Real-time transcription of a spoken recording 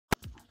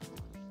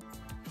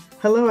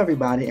Hello,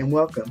 everybody, and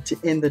welcome to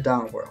In the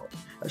Doll World,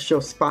 a show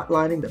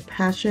spotlighting the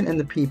passion and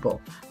the people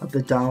of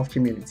the doll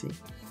community.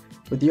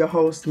 With your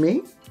host,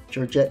 me,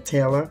 Georgette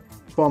Taylor,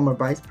 former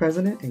vice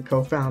president and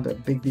co-founder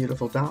of Big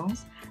Beautiful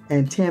Dolls,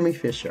 and Tammy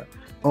Fisher,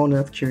 owner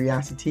of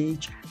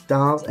Curiositeej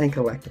Dolls and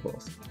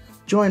Collectibles.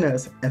 Join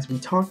us as we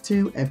talk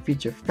to and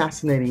feature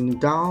fascinating new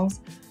dolls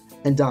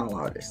and doll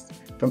artists,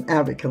 from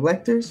avid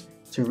collectors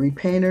to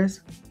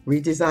repainters,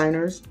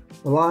 redesigners,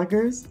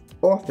 bloggers,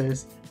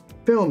 authors,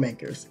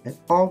 filmmakers, and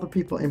all the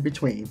people in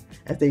between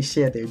as they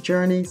share their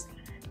journeys,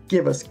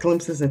 give us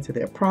glimpses into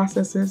their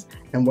processes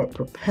and what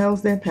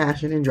propels their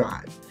passion and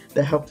drive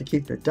that help to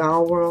keep the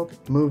doll world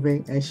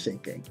moving and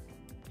shaking.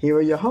 Here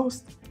are your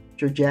hosts,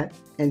 Georgette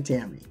and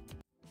Tammy.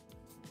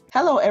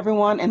 Hello,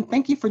 everyone, and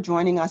thank you for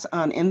joining us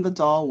on In the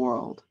Doll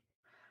World.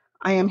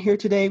 I am here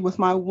today with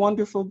my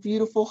wonderful,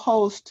 beautiful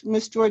host,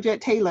 Miss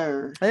Georgette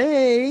Taylor.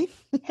 Hey!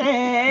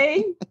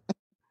 Hey!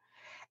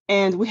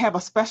 And we have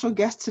a special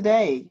guest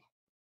today,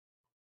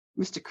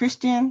 Mr.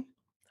 Christian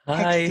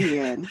Hi.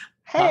 HeXtian.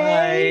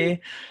 Hey!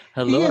 Hi.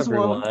 Hello,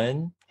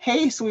 everyone.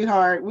 Hey,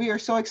 sweetheart. We are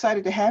so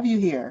excited to have you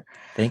here.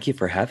 Thank you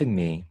for having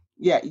me.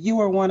 Yeah, you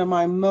are one of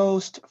my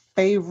most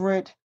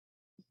favorite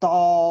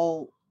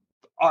doll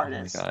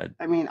artists. Oh my God.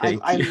 I mean,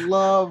 Thank I you.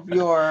 love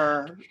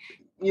your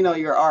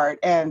art.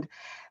 And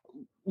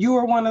you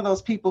are one of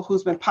those people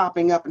who's been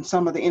popping up in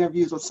some of the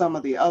interviews with some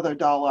of the other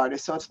doll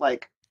artists. So it's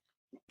like,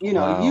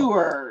 Wow. you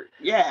are,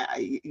 yeah.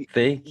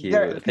 Thank you.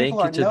 People Thank you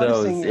are to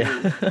noticing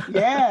those.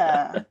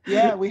 you.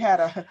 Yeah. We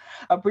had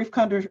a brief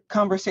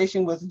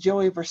conversation with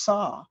Joey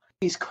Versailles.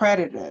 He's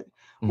credited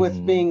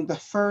with being the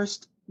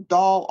first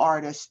doll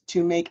artist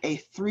to make a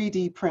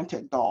 3D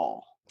printed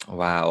doll.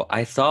 Wow.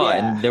 I saw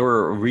Yeah. and they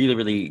were really,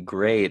 really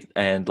great.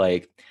 And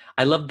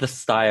I love the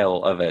style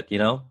of it, you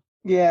know?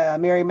 Yeah,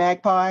 Mary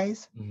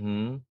Magpies.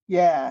 Mm-hmm.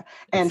 Yeah.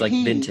 And It's like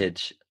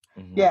vintage.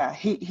 Mm-hmm. Yeah,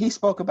 he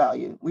spoke about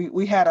you.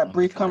 We had a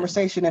brief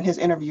conversation in his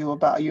interview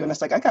about you, and it's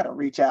like, I got to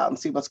reach out and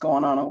see what's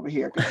going on over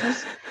here,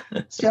 because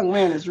this young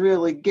man is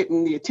really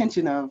getting the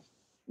attention of,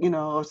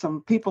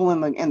 some people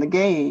in the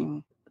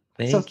game.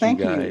 Thank you,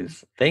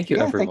 guys. Thank you,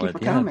 everyone. Thank you for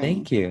coming.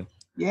 Thank you.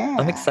 Yeah.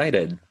 I'm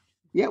excited.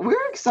 Yeah,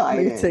 we're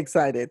excited. We're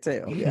excited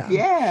too.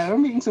 Yeah, we're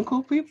meeting some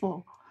cool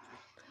people.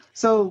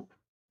 So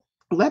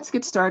let's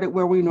get started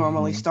where we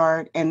normally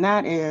start, and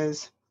that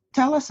is,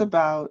 tell us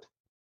about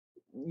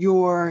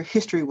your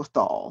history with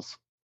dolls.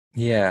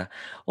 Yeah.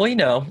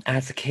 Well,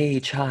 as a K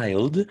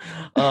child,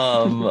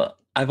 growing up,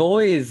 I've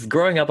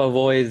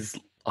always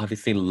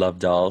obviously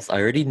loved dolls.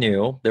 I already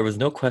knew. There was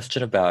no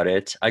question about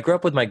it. I grew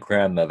up with my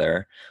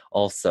grandmother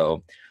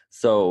also.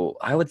 So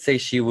I would say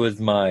she was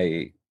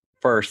my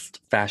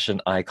first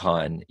fashion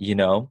icon.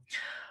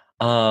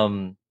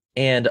 Um,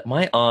 and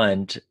my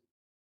aunt,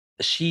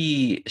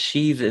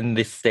 she's in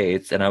the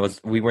States and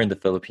we were in the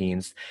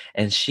Philippines,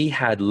 and she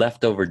had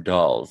leftover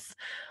dolls,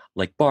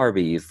 like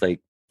Barbies,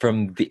 like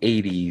from the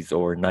 80s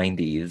or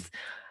 90s.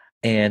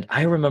 And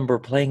I remember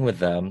playing with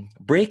them,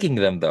 breaking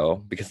them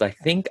though, because I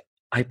think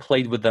I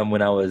played with them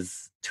when I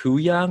was too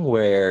young,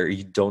 where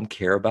you don't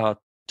care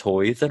about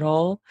toys at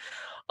all.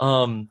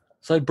 So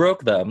I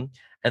broke them.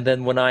 And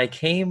then when I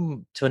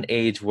came to an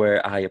age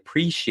where I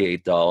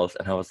appreciate dolls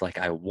and I was like,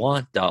 I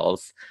want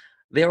dolls,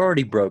 they're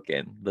already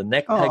broken. The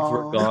neck pegs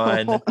were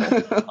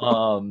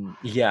gone.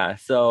 Yeah.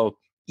 So,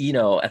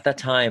 at that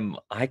time,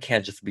 I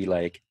can't just be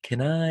like,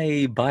 can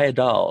I buy a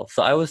doll?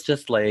 So I was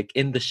just like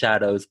in the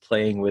shadows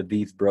playing with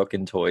these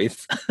broken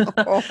toys,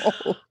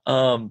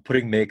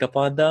 putting makeup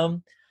on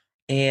them.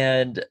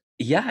 And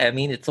yeah, I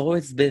mean, it's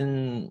always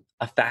been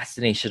a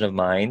fascination of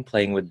mine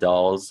playing with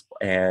dolls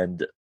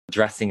and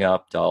dressing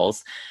up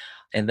dolls.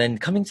 And then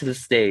coming to the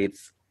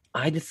States,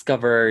 I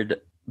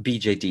discovered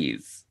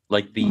BJDs,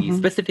 like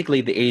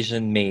specifically the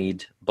Asian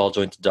made ball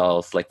jointed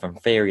dolls, like from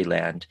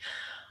Fairyland.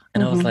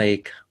 And I was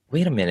like,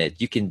 wait a minute,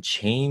 you can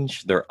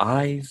change their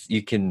eyes,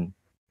 you can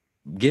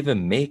give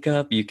them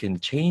makeup, you can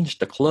change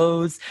the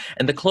clothes.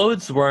 And the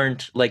clothes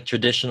weren't like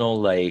traditional,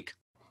 like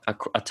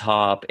a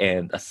top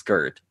and a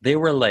skirt. They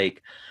were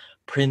like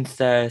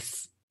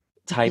princess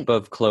type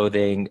of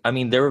clothing. I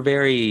mean, they were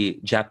very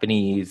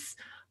Japanese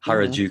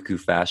Harajuku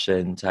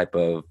fashion type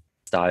of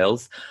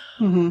styles.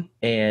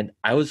 And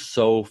I was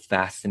so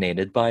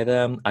fascinated by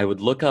them. I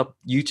would look up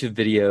YouTube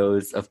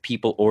videos of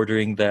people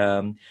ordering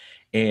them,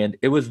 and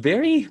it was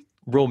very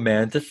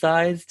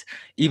romanticized,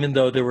 even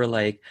though they were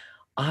like,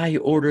 I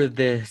ordered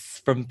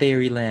this from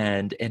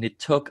Fairyland and it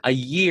took a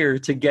year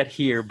to get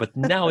here, but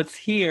now it's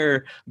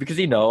here because,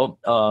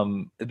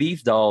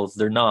 these dolls,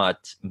 they're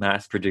not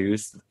mass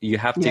produced. You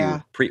have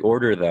to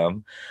pre-order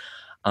them,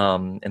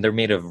 and they're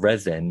made of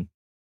resin.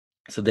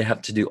 So they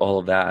have to do all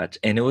of that.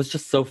 And it was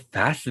just so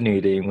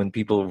fascinating when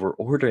people were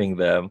ordering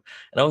them.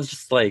 And I was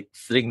just like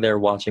sitting there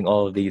watching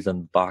all of these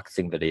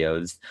unboxing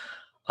videos.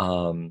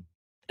 And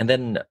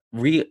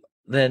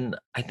then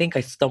I think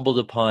I stumbled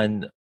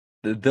upon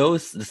the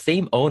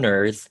same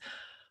owners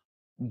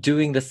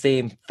doing the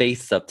same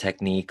face-up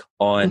technique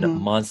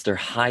on Monster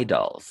High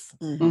dolls.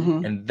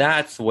 And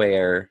that's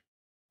where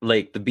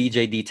like the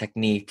BJD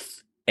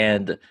techniques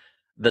and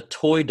the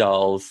toy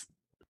dolls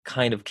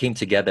kind of came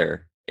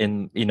together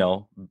in,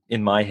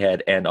 in my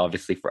head and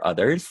obviously for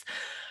others.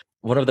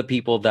 One of the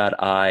people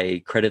that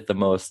I credit the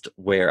most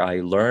where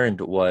I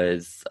learned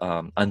was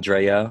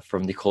Andrea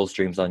from Nicole's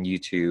Dreams on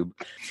YouTube.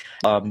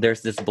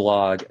 There's this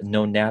blog,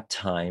 No Nap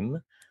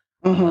Time,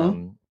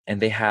 and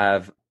they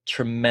have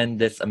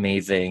tremendous,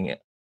 amazing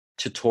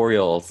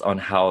tutorials on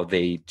how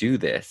they do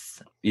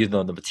this.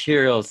 The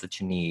materials that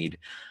you need,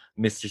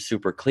 Mr.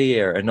 Super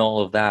Clear, and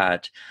all of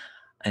that.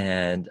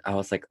 And I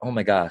was like, oh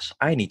my gosh,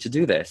 I need to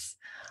do this.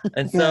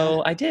 And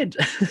so I did.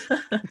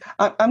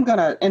 I'm going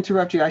to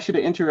interrupt you. I should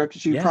have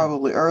interrupted you Yeah.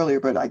 probably earlier,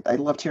 but I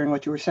loved hearing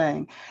what you were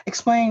saying.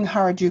 Explain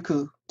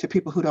Harajuku to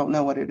people who don't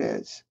know what it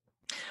is.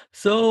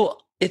 So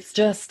it's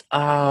just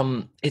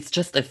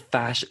a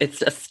fashion,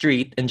 it's a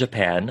street in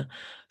Japan.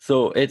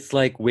 So it's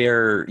like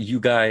where you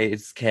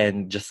guys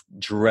can just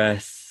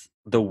dress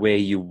the way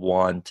you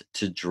want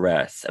to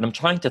dress. And I'm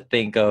trying to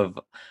think of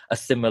a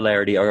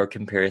similarity or a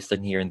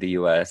comparison here in the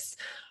US,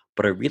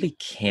 but I really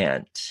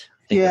can't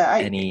think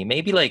of any.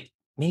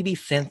 Maybe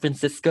San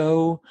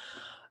Francisco,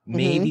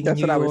 maybe That's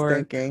New what York. I was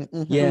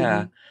thinking.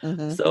 Yeah.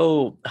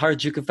 So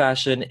Harajuku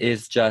fashion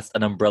is just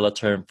an umbrella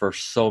term for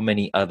so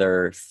many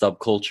other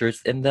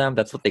subcultures in them.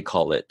 That's what they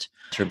call it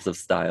in terms of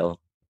style.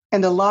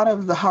 And a lot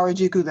of the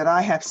Harajuku that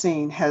I have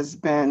seen has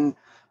been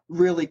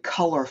really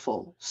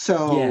colorful.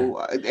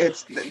 So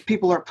it's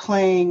people are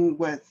playing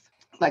with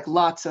like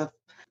lots of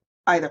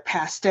either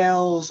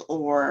pastels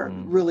or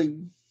really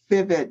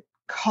vivid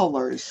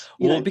colors.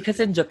 Well, because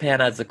in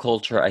Japan as a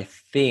culture, I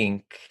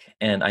think,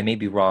 and I may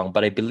be wrong,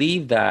 but I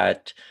believe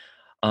that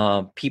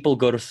people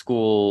go to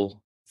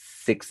school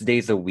 6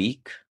 days a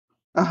week,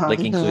 like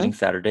including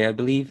Saturday, I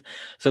believe.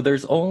 So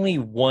there's only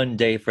one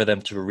day for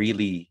them to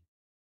really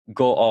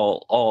go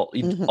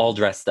all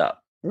dressed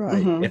up,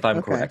 right? If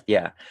I'm correct,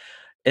 yeah.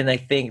 And I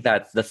think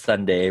that's the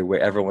Sunday where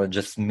everyone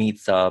just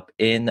meets up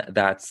in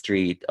that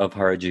street of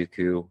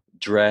Harajuku,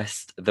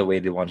 dressed the way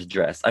they want to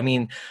dress. I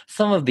mean,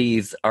 some of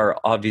these are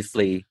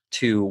obviously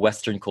to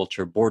Western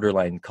culture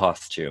borderline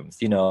costumes,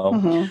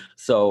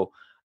 So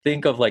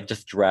think of like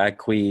just drag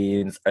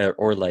queens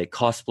or like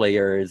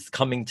cosplayers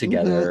coming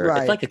together. Right.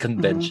 It's like a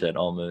convention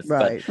almost.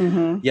 Right.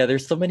 But yeah,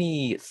 there's so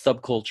many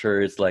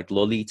subcultures like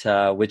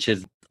Lolita, which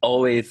is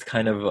always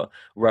kind of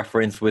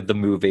referenced with the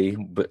movie,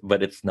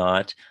 but it's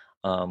not.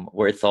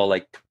 Where it's all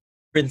like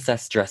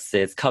princess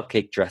dresses,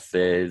 cupcake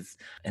dresses,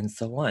 and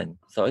so on.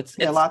 So it's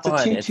lots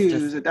fun. of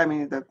tutus. I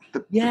mean, the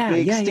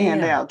big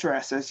standout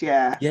dresses.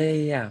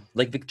 Yeah.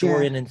 Like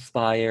Victorian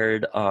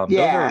inspired. Those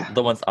are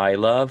the ones I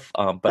love.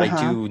 But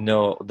I do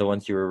know the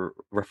ones you were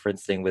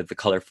referencing with the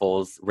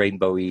colorfuls,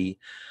 rainbowy.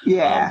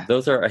 Yeah.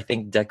 Those are, I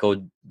think,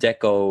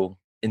 deco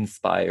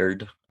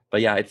inspired.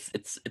 But yeah,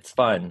 it's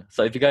fun.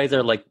 So if you guys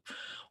are like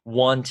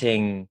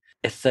wanting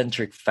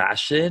eccentric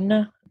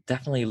fashion,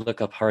 definitely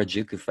look up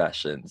Harajuku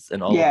fashions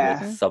and all of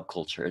the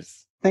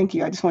subcultures. Thank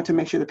you. I just wanted to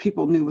make sure that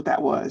people knew what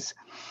that was.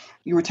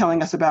 You were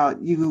telling us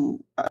about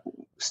you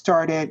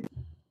started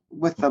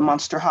with the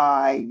Monster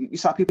High. You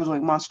saw people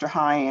doing Monster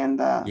High and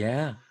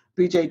the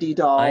BJD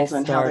dolls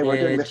and how they were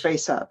doing the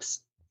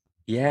face-ups.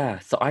 Yeah.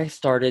 So I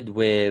started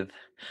with,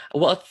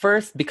 well, at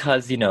first,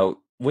 because,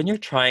 when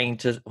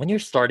you're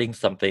starting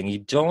something, you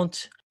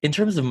don't, in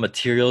terms of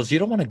materials, you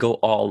don't want to go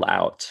all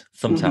out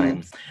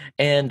sometimes.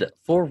 And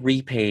for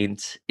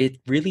repaint, it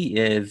really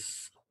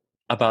is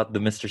about the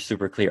Mr.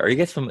 Super Clear. You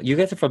guys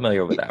are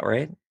familiar with that,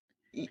 right?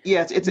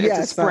 Yes, it's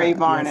a spray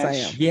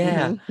varnish. Yes,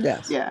 I am.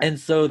 Yeah. Yeah. And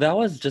so that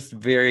was just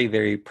very,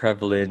 very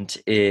prevalent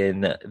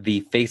in the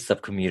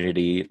face-up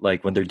community,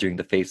 like when they're doing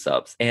the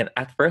face-ups. And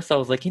at first I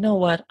was like, you know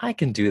what? I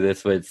can do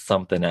this with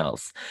something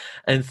else.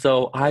 And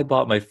so I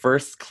bought my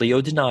first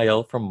Cleo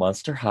Denial from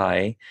Monster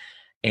High.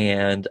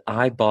 And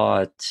I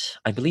bought,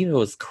 I believe it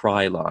was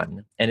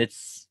Krylon, and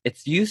it's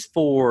used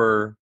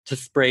to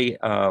spray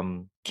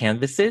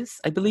canvases,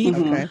 I believe,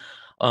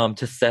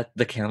 to set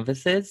the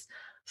canvases.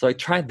 So I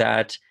tried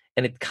that,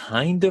 and it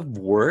kind of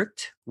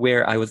worked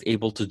where I was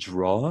able to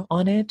draw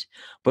on it,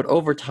 but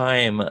over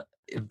time,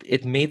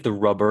 it made the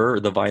rubber,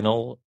 the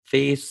vinyl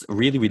face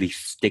really, really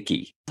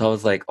sticky. So I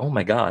was like, oh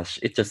my gosh,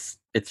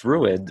 it's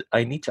ruined.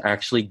 I need to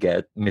actually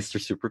get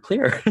Mr. Super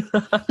Clear.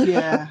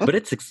 Yeah. But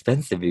it's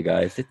expensive, you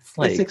guys. It's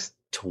like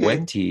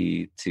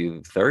 20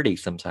 to 30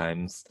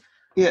 sometimes.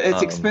 Yeah,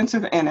 it's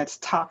expensive and it's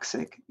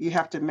toxic. You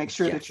have to make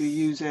sure that you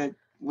use it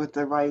with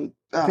the right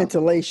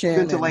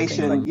ventilation.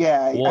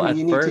 Well,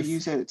 you need to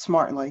use it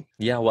smartly.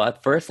 Yeah, well,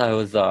 at first I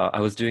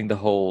was doing the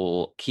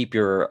whole keep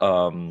your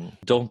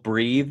don't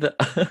breathe,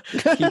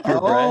 keep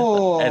your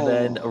breath, and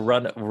then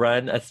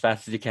run as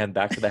fast as you can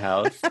back to the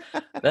house.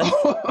 That's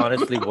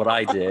honestly what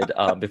I did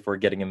before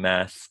getting a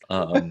mask.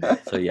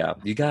 So yeah,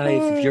 you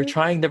guys, if you're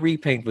trying to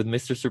repaint with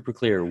Mr. Super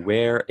Clear,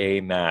 wear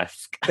a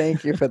mask.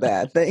 Thank you for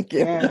that. Thank you.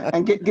 Yeah,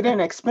 and get an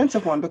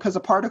expensive one because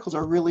the particles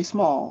are really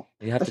small.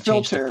 You have to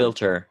change the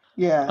filter.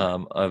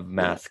 Of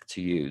mask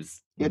to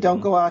use. Yeah, don't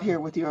go out here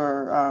with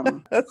your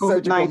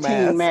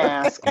COVID-19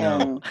 mask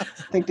and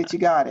think that you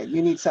got it.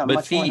 You need something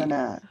more than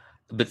that.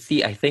 But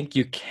see, I think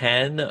you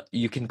can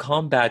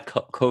combat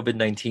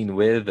COVID-19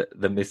 with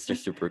the Mr.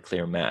 Super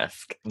Clear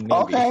mask. Maybe.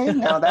 Okay,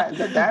 now that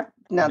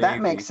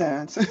makes Maybe.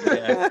 sense.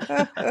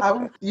 Yeah. I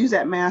would use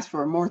that mask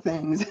for more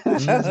things.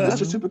 Mr.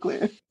 Mhm. Super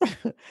Clear.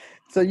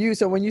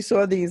 So when you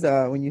saw these,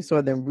 when you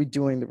saw them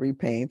redoing the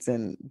repaints,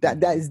 and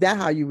that is that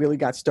how you really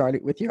got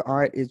started with your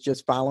art? Is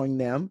just following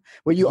them?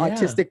 Were you Yeah.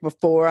 artistic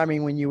before? I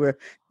mean, when you were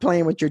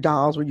playing with your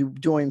dolls, were you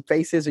doing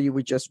faces, or you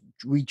were just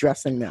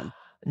redressing them?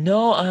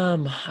 No,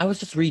 I was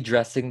just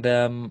redressing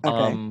them.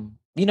 Okay.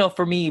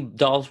 For me,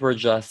 dolls were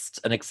just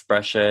an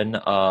expression,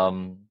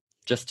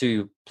 just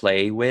to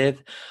play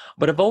with.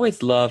 But I've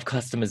always loved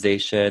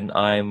customization.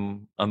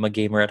 I'm a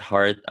gamer at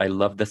heart. I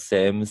love The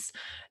Sims,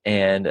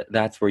 and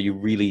that's where you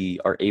really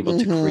are able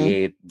to Mm-hmm.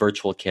 create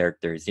virtual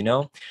characters, you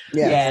know?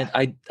 Yes.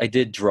 And I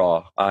did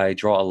draw. I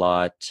draw a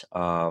lot.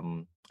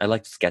 I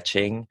liked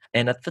sketching.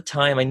 And at the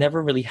time I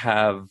never really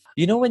have,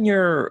 when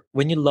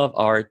you love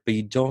art, but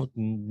you don't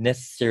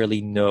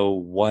necessarily know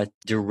what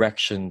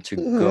direction to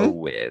go Mm-hmm.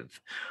 with.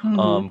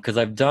 Mm-hmm. Because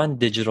I've done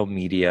digital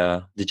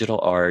media, digital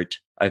art,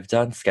 I've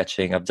done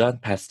sketching, I've done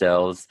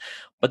pastels,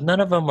 but none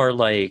of them are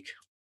like,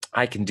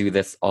 I can do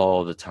this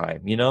all the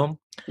time, you know?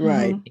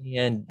 Right. Mm-hmm.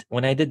 And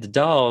when I did the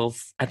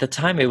dolls, at the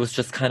time it was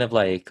just kind of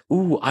like,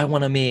 ooh, I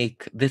want to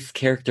make this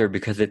character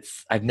because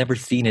I've never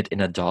seen it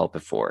in a doll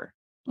before,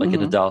 like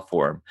in a Mm-hmm. doll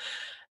form.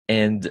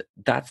 And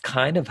that's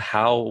kind of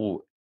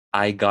how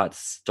I got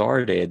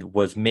started,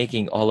 was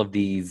making all of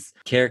these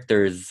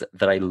characters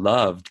that I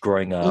loved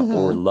growing up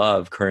or Mm-hmm.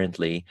 love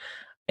currently,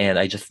 and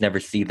I just never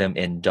see them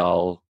in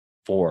doll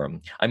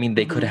form. I mean,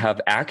 they could Mm-hmm.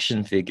 have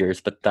action figures,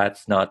 but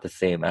that's not the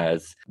same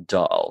as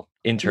doll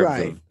in terms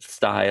Right. of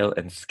style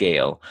and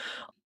scale.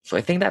 So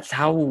I think that's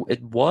how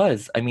it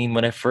was. I mean,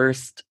 when I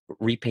first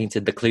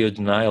repainted the Cleo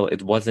Denial,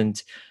 it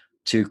wasn't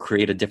to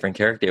create a different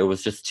character. It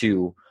was just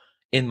to,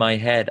 in my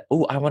head,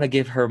 oh, I want to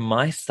give her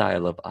my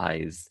style of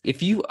eyes.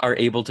 If you are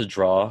able to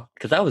draw,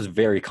 because I was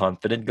very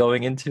confident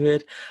going into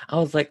it, I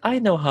was like, I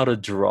know how to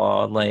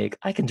draw. Like,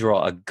 I can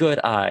draw a good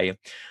eye.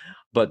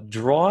 But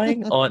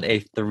drawing on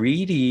a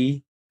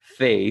 3D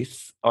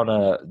face on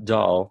a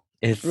doll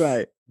is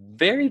Right.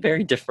 very,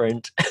 very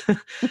different.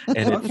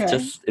 And Okay.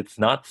 it's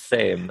not the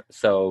same.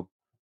 So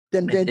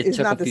Then it it's took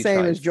a not the few same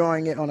as tries.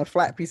 drawing it on a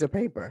flat piece of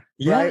paper,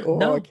 right? Yeah, Or a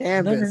no, no, no,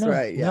 canvas, no,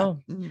 right? Yeah.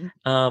 no.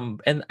 Mm-hmm.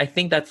 And I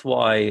think that's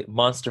why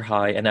Monster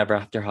High and Ever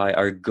After High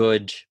are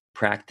good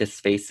practice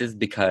faces,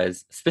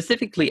 because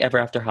specifically Ever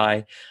After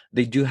High,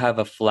 they do have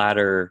a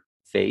flatter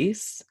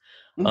face,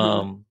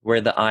 Mm-hmm.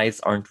 where the eyes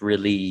aren't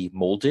really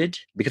molded.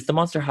 Because the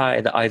Monster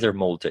High, the eyes are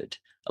molded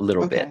a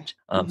little Okay. bit.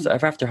 So Mm-hmm.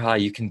 Ever After High,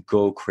 you can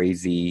go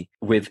crazy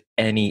with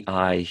any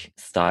eye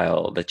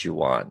style that you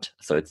want.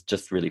 So it's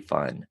just really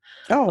fun.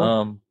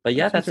 Oh, But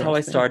yeah, that's that's how I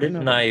interesting. I didn't started, know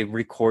and that. I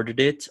recorded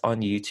it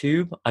on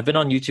YouTube. I've been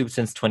on YouTube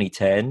since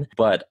 2010,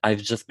 but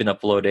I've just been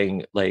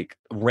uploading like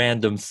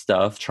random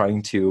stuff,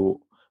 trying to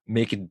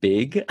make it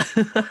big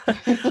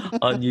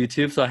on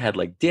YouTube. So I had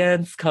like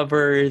dance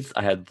covers,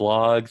 I had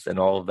vlogs and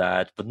all of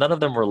that, but none of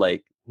them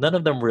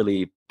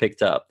really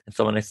picked up. And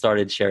so when I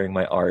started sharing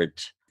my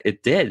art,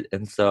 it did.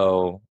 And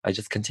so I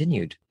just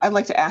continued. I'd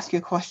like to ask you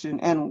a question,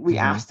 and we hmm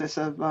asked this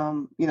of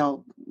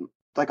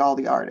like all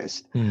the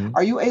artists. hmm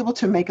Are you able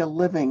to make a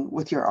living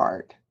with your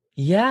art?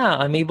 Yeah,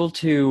 I'm able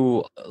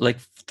to, like,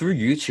 through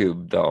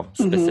YouTube though,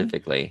 Mm-hmm.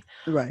 specifically.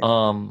 Right.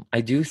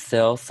 I do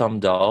sell some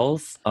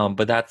dolls,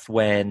 but that's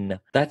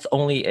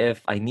only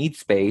if I need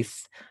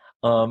space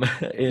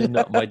in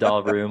my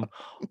doll room,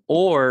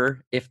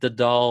 or if the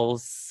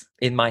dolls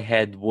in my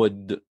head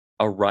would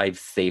arrive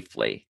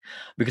safely.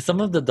 Because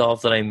some of the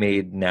dolls that I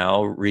made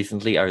now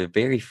recently are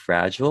very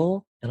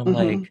fragile, and I'm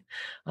Mm-hmm. like,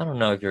 I don't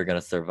know if you're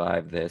gonna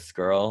survive this,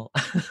 girl.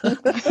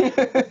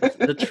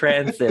 The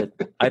transit,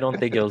 I don't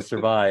think it'll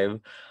survive.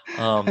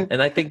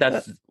 And I think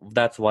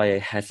that's why I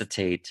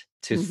hesitate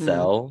to Mm-hmm.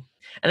 sell.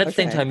 And at the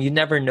same Okay. time, you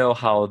never know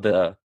how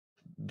the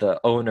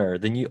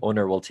new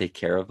owner will take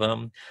care of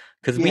them,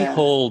 because Yeah.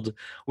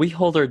 we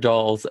hold our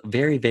dolls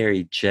very,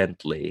 very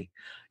gently.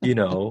 We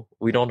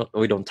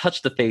don't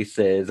touch the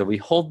faces, or we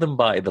hold them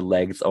by the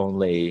legs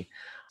only.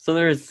 So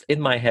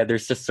in my head,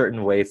 there's just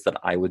certain ways that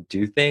I would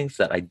do things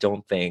that I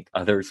don't think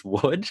others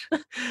would. So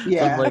I'm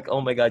Yeah. like,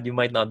 oh my God, you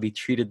might not be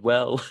treated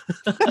well.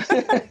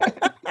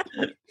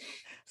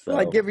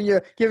 Like So, giving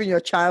your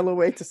child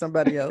away to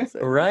somebody else.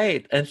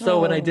 right. And so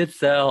when I Oh. did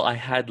sell, I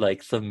had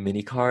like some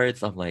mini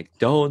cards. I'm like,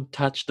 don't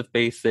touch the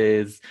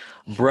faces,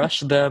 brush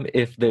them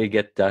if they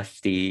get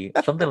dusty,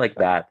 something like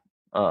that.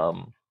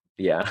 Um,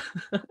 yeah.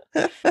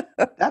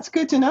 That's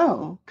good to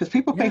know, because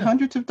people pay Yeah.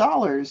 hundreds of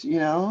dollars,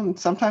 and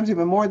sometimes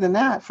even more than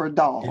that for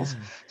dolls.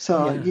 Yeah. So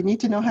Yeah. you need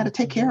to know how to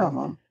take care of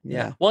them. Yeah.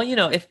 Yeah. Well,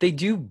 if they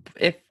do,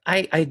 if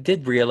I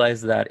did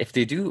realize that if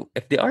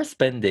they are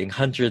spending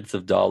hundreds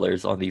of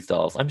dollars on these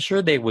dolls, I'm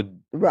sure they would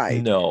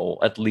Right. know,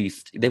 at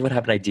least they would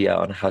have an idea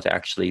on how to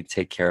actually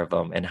take care of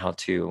them and how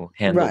to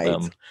handle Right.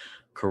 them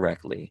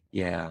correctly.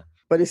 Yeah.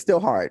 But it's still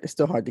hard. It's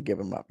still hard to give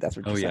them up. That's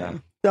what Oh, you're yeah.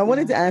 saying. So I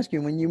wanted Yeah. to ask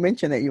you, when you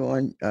mentioned that you were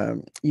on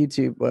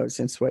YouTube,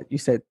 since what you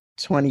said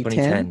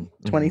 2010.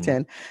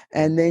 2010.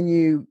 And then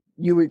you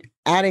were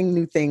adding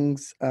new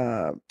things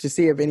to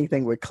see if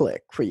anything would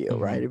click for you,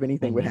 right? If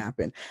anything would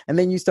happen. And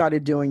then you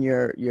started doing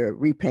your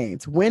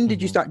repaints. When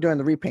did you start doing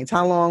the repaints?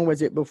 How long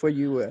was it before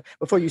you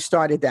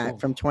started that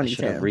from 2010? I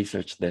should have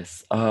researched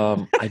this.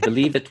 I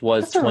believe it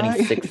was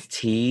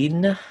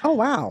 2016. Right. Oh,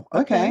 wow.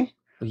 Okay.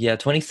 Yeah,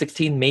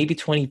 2016, maybe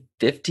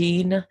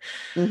 2015.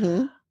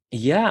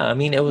 Yeah, I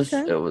mean, it was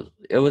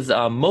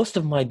most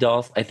of my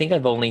dolls. I think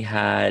I've only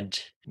had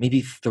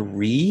maybe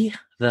 3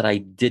 that I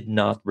did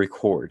not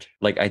record.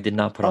 Like I did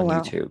not put on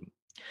YouTube.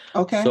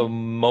 Okay. So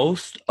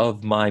most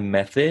of my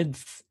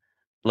methods,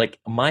 like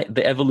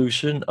the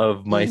evolution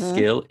of my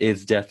skill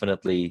is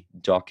definitely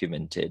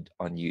documented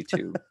on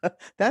YouTube.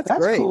 That's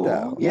great, cool.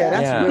 though. Yeah,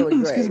 that's really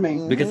great. Excuse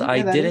me. Because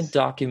I didn't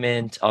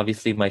document,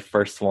 obviously, my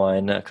first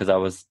one because I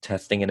was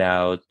testing it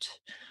out.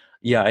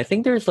 Yeah, I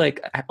think there's like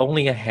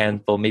only a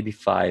handful, maybe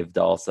 5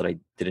 dolls that I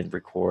didn't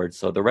record.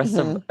 So the rest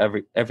of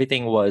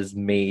everything was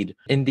made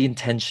in the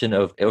intention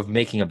of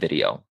making a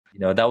video. You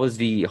know, that was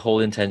the whole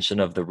intention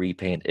of the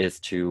repaint, is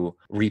to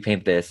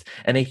repaint this.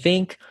 And I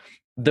think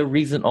the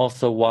reason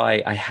also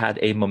why I had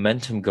a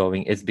momentum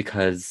going is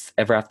because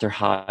Ever After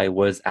High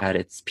was at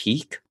its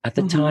peak at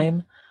the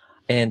time.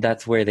 And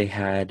that's where they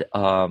had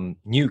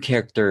new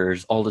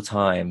characters all the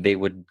time. They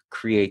would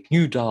create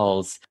new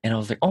dolls. And I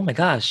was like, oh my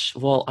gosh,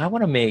 well, I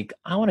want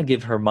to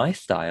give her my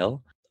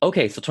style.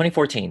 Okay, so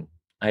 2014,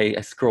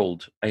 I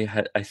scrolled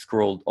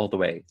all the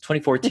way.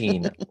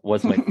 2014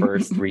 was my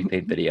first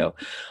repaint video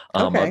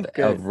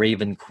of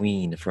Raven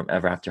Queen from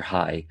Ever After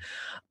High.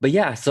 But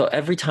yeah, so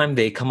every time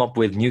they come up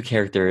with new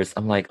characters,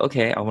 I'm like,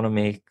 okay, I want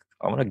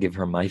to give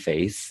her my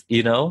face,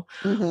 you know?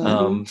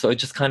 So it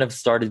just kind of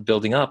started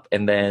building up.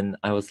 And then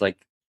I was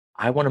like,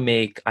 I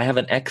have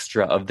an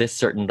extra of this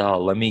certain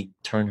doll. Let me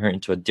turn her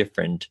into a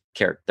different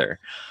character.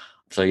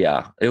 So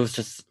yeah, it was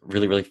just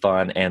really, really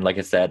fun. And like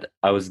I said,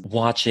 I was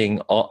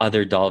watching all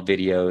other doll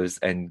videos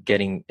and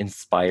getting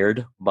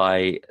inspired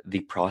by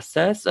the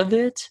process of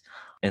it.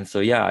 And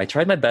so, yeah, I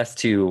tried my best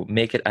to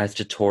make it as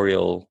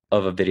tutorial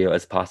of a video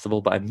as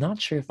possible, but I'm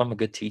not sure if I'm a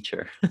good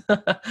teacher.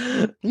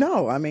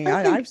 No, I mean,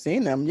 I've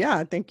seen them. Yeah,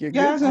 I think you're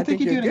good. I think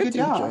you're doing a good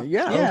job.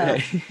 Yeah.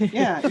 Okay.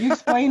 Yeah, you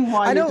explain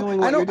why you're doing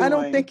what you're doing. I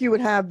don't think you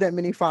would have that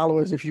many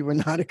followers if you were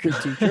not a good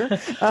teacher.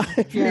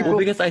 Well,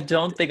 because I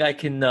don't think I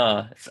can,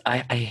 I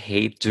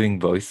hate doing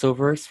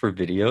voiceovers for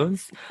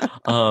videos.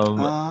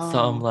 So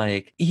I'm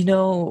like,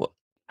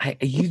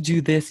 you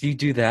do this, you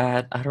do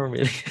that. I don't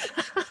really...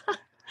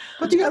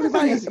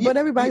 But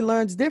everybody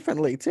learns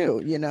differently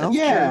too, you know.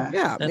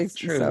 Yeah, that's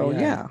true. So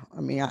yeah, I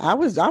mean, I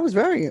was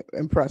very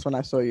impressed when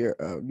I saw your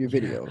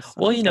videos.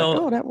 Well,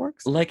 like, that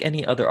works. Like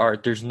any other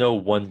art, there's no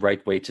one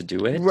right way to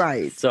do it.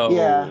 Right.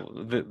 So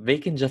they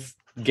can just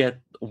get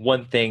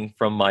one thing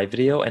from my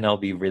video, and I'll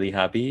be really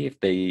happy if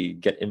they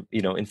get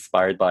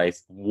inspired by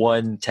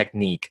one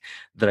technique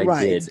that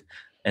I did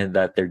and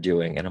that they're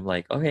doing, and I'm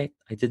like, okay,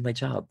 I did my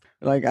job.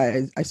 Like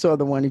I saw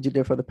the one that you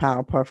did for the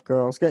Powerpuff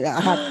Girls. I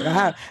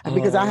have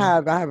because I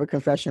have a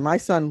confession. My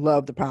son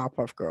loved the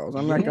Powerpuff Girls.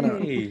 I'm not gonna.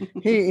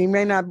 He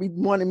may not be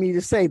wanting me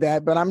to say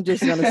that, but I'm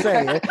just gonna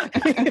say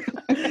it.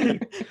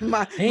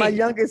 My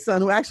youngest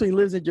son, who actually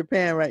lives in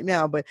Japan right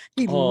now, but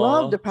he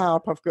loved the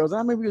Powerpuff Girls. I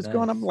remember he was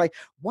going. I'm like,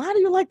 why do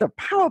you like the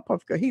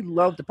Powerpuff Girl? He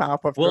loved the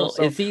Powerpuff Girls.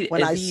 So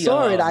when I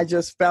saw it, I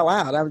just fell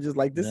out. I was just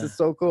like, this is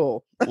so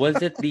cool.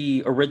 Was it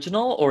the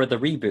original or the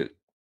reboot?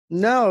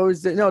 No,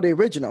 the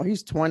original.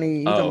 He's 20.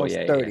 He's almost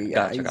 30.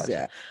 Yeah.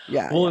 Gotcha.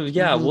 Yeah.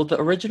 Well, the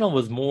original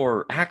was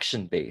more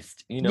action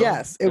based.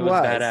 Yes, it was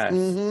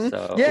badass.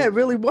 So. Yeah, it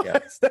really was. Yeah.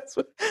 That's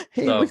what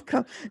he would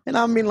come. And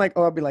I mean, like,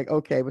 I'll be like,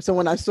 okay. But so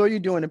when I saw you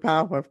doing the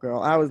Powerpuff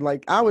Girl, I was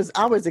like, I was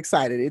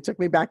excited. It took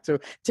me back to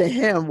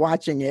him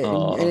watching it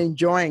and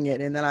enjoying it.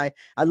 And then I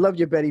loved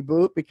your Betty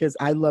Boop because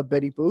I love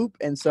Betty Boop,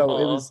 and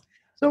so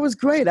it was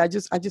great. I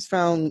just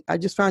found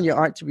your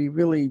art to be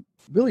really,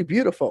 really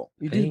beautiful.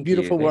 You do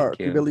beautiful work.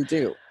 You really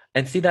do.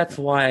 And see, that's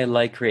why I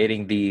like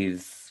creating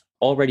these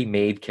already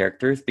made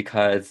characters,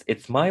 because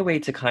it's my way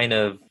to kind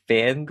of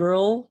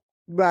fangirl.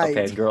 Right.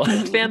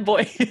 Fanboy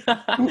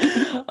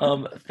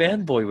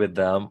with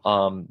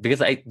them.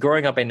 Because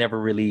growing up, I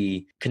never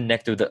really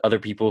connected with the other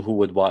people who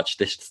would watch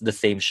the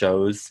same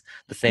shows,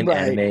 the same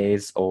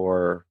animes,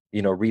 or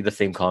read the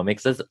same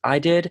comics as I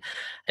did.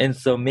 And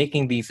so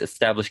making these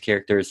established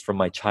characters from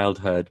my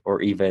childhood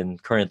or even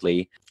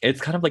currently, it's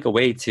kind of like a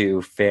way to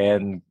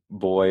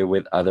fanboy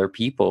with other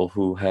people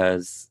who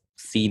has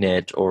seen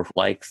it or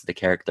likes the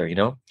character,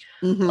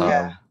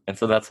 And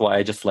so that's why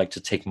I just like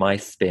to take my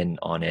spin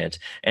on it.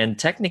 And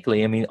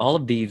technically, I mean,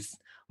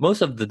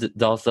 most of the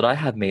dolls that I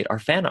have made are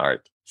fan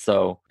art.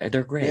 So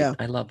they're great. Yeah.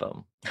 I love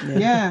them.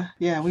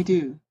 Yeah, we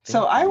do.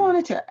 So I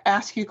wanted to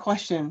ask you a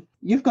question.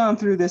 You've gone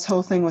through this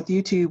whole thing with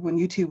YouTube when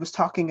YouTube was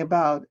talking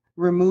about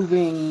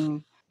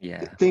removing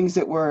things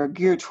that were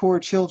geared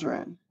toward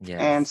children.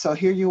 Yes. And so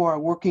here you are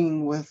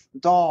working with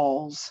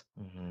dolls,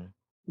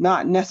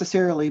 not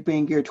necessarily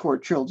being geared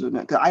toward children.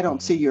 Because I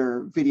don't see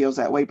your videos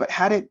that way. But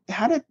how did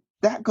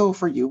that go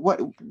for you?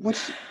 What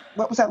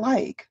was that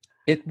like?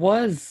 It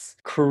was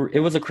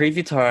a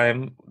crazy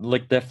time.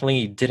 Like,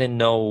 definitely didn't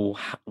know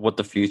what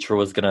the future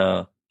was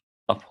gonna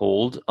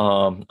uphold.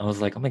 I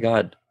was like, oh my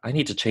God, I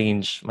need to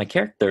change my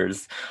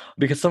characters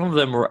because some of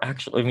them were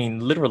actually, I mean,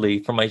 literally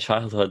from my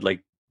childhood,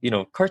 like,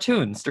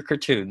 cartoons. They're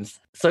cartoons.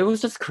 So it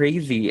was just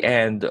crazy.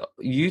 And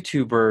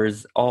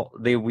YouTubers,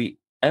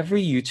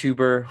 every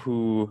YouTuber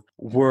who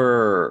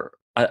were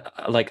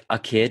like a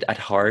kid at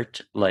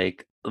heart,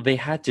 like they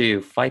had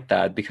to fight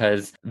that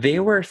because they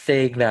were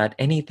saying that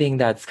anything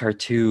that's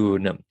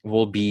cartoon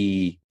will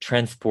be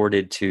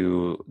transported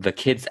to the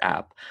kids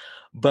app.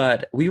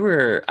 But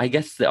I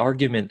guess the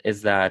argument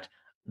is that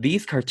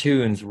these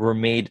cartoons were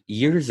made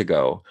years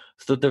ago.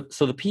 So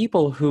the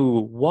people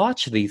who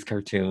watch these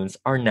cartoons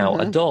are now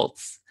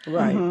adults.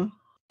 Right. Mm-hmm.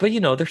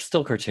 But they're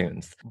still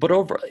cartoons. But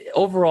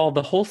overall,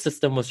 the whole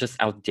system was just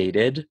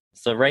outdated.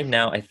 So right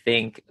now, I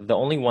think the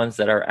only ones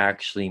that are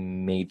actually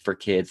made for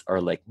kids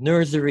are like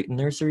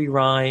nursery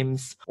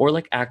rhymes or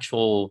like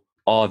actual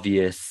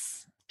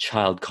obvious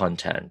child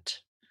content,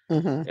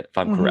 if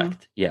I'm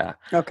correct. Yeah.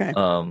 Okay.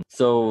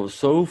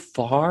 So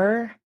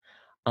far,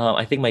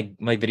 I think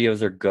my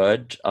videos are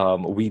good.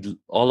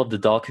 All of the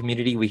doll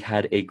community, we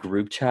had a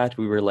group chat.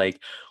 We were like,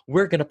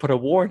 we're gonna put a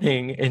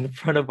warning in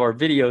front of our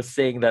videos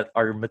saying that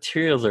our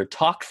materials are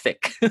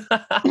toxic.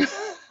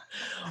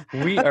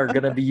 We are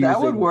gonna be using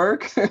That would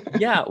work.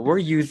 Yeah, we're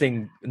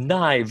using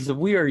knives.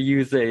 We are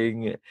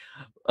using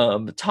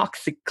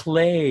toxic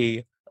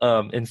clay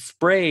and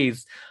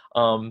sprays.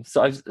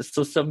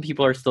 So some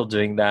people are still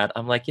doing that.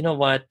 I'm like, you know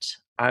what?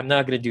 I'm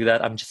not gonna do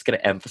that. I'm just gonna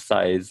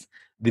emphasize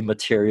the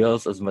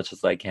materials as much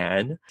as I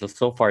can.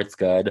 So far it's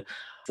good.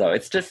 So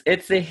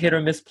it's a hit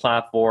or miss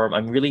platform.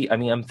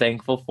 I'm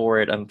thankful for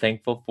it. I'm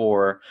thankful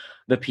for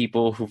the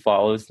people who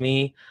follows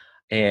me.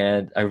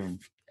 And I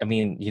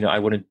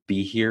wouldn't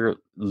be here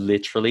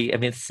literally. I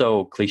mean, it's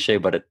so cliche,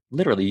 but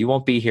literally, you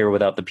won't be here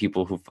without the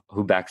people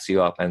who backs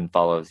you up and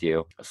follows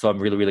you. So I'm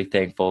really, really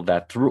thankful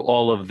that through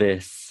all of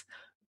this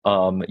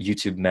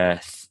YouTube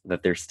mess,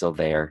 that they're still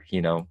there.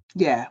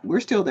 Yeah, we're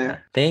still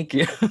there. Thank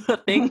you,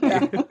 thank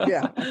you.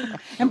 Yeah.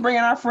 And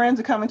bringing our friends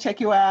to come and check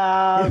you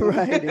out.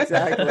 Right.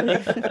 Exactly.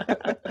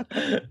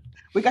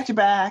 We got your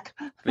back.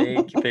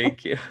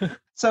 Thank you.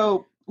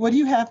 So, what do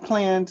you have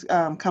planned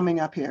coming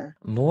up here?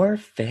 More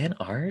fan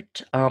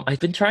art. I've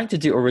been trying to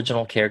do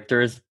original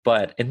characters,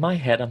 but in my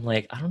head, I'm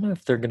like, I don't know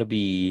if they're gonna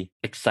be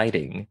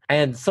exciting.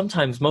 And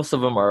sometimes most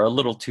of them are a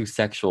little too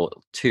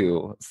sexual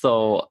too.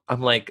 So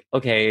I'm like,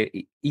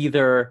 okay,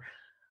 either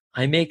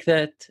I make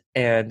that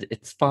and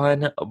it's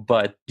fun,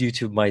 but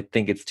YouTube might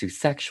think it's too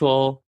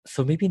sexual.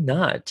 So maybe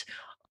not.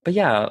 But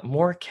yeah,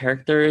 more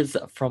characters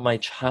from my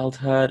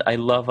childhood. I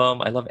love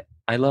them.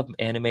 I love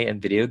anime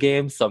and video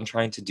games, so I'm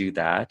trying to do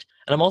that.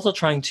 And I'm also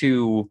trying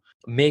to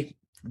make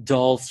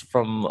dolls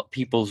from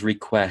people's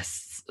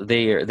requests.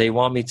 They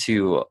want me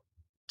to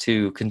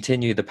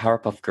continue the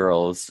Powerpuff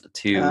Girls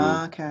to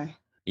Okay.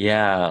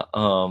 yeah.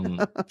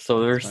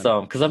 So there's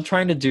some because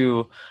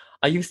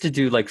I used to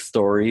do like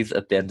stories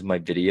at the end of my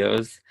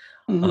videos.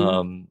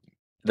 Mm-hmm.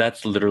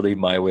 That's literally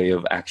my way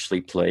of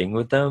actually playing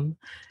with them.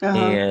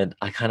 And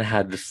I kind of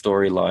had the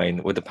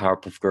storyline with the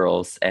Powerpuff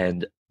Girls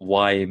and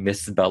why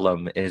Miss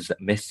Bellum is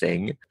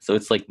missing. So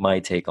it's like my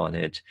take on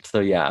it. So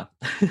yeah,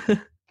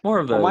 more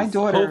of those. Well, my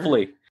daughter,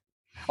 hopefully.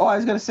 Oh, I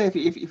was going to say,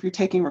 if you're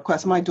taking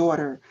requests, my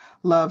daughter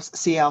loves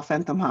CL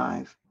Phantom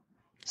Hive.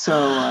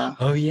 So.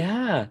 Oh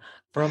yeah,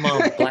 from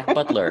Black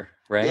Butler,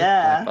 right?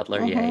 Yeah. Black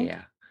Butler. Mm-hmm.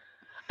 Yeah.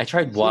 I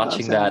tried She loves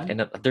watching that, him.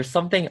 and there's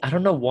something I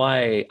don't know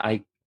why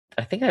I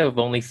think I've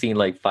only seen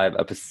like 5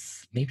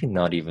 episodes, maybe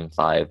not even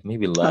 5,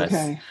 maybe less.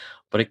 Okay.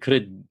 But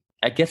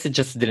I guess it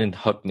just didn't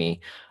hook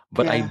me.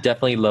 But I Yeah.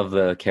 definitely love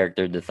the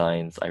character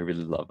designs. I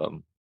really love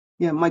them.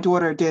 Yeah, my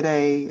daughter did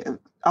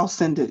I'll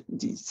send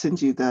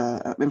you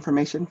the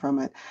information from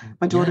it.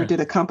 My daughter Yeah.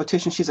 did a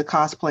competition. She's a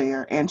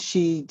cosplayer, and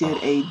she did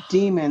a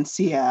demon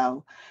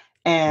CL.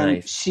 And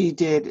Nice. she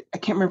did, I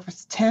can't remember if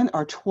it's 10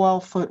 or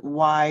 12-foot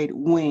wide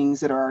wings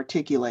that are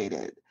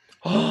articulated.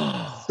 So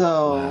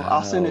Wow.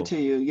 I'll send it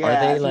to you. Yeah.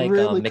 Are they it's like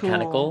really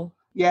mechanical? Cool.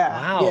 Yeah.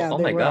 Wow. Yeah, Oh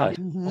they my were. God.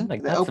 Mm-hmm. Oh my,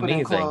 They that's open and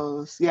amazing.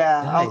 close.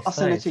 Yeah. Nice, I'll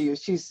send it nice. to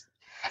you.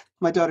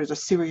 My daughter's a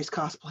serious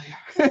cosplayer.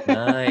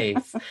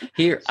 Nice.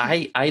 Here,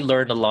 I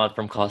learned a lot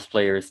from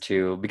cosplayers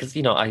too, because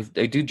I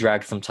do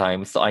drag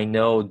sometimes, so I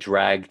know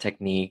drag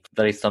technique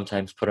that I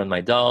sometimes put on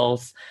my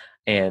dolls,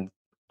 and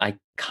I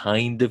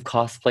kind of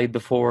cosplayed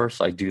before,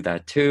 so I do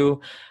that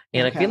too.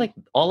 And I feel like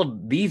all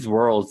of these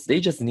worlds, they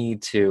just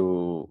need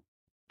to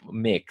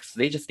mix.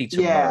 They just need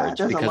to Yeah, merge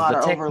there's a because lot the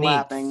of techniques,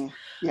 overlapping.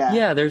 Yeah.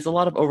 yeah, there's a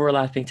lot of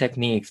overlapping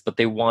techniques, but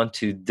they want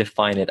to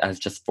define it as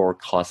just for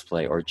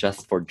cosplay or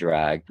just for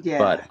drag. Yeah.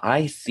 But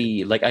I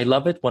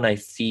love it when I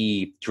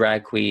see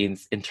drag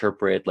queens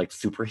interpret like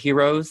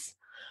superheroes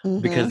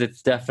because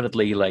it's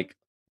definitely like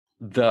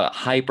the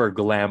hyper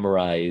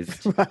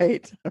glamorized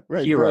Right.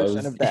 heroes.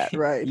 Version of that.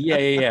 Right.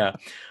 Yeah.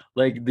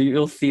 Like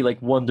you'll see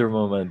like Wonder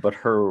Woman, but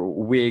her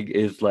wig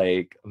is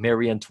like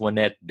Marie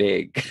Antoinette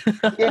big.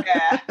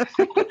 Yeah.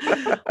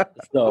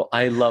 So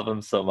I love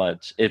them so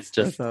much. It's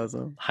That's just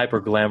awesome.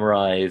 hyper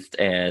glamorized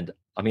and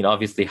I mean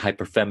obviously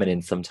hyper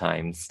feminine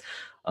sometimes,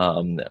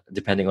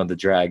 depending on the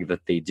drag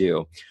that they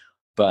do.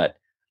 But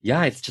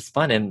yeah, it's just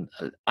fun. And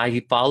I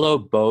follow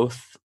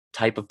both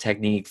type of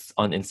techniques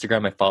on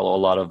Instagram. I follow a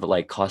lot of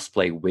like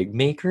cosplay wig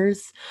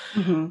makers.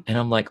 Hmm. And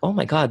I'm like, oh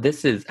my God,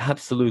 this is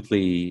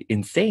absolutely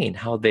insane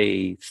how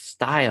they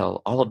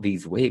style all of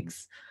these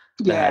wigs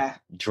that Yeah.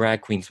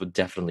 drag queens would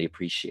definitely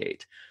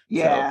appreciate. So,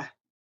 Yeah. and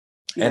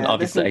Yeah. This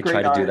obviously is I try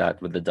great to do art.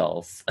 that with the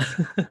dolls.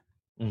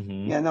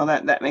 Hmm. Yeah, no,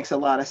 that makes a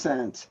lot of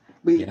sense.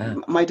 Yeah.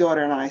 My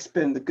daughter and I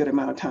spend a good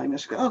amount of time.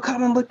 She goes, "Oh,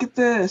 come and look at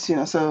this,"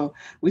 So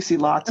we see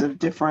lots of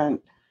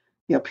different,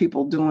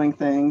 people doing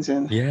things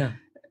and Yeah.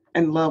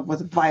 in love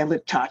with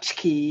Violet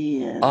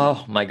Chachki and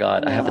Oh my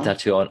God. you know,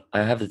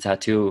 I have the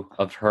tattoo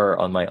of her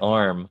on my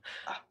arm.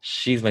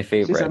 She's my she's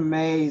favorite.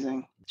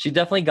 amazing. She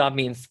definitely got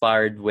me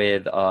inspired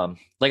with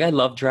like I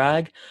love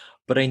drag,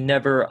 but I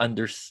never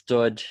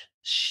understood.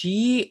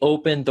 She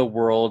opened the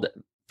world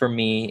for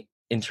me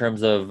in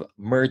terms of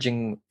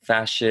merging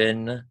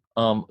fashion,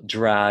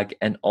 drag,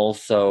 and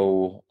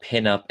also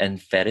pinup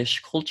and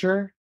fetish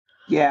culture.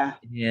 Yeah,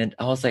 And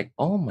I was like,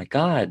 oh my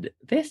God,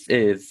 this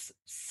is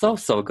so,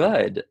 so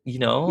good, you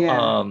know?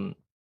 yeah.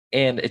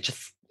 And it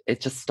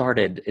just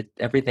started.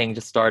 Everything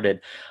just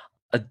started.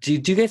 Do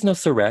you guys know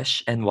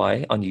Suresh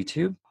NY on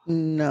YouTube? I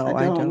No,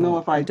 I don't know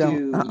don't. if I I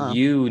don't.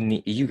 do.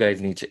 You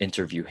guys need to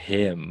interview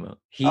him.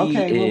 He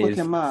Okay, we'll look is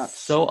him up.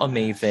 so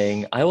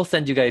amazing. I will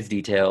send you guys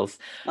details.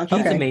 He's Okay,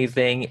 Okay.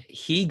 amazing.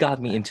 He got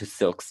me into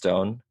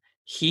Silkstone.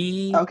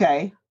 He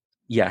okay,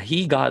 Yeah,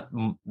 he got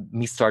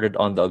me started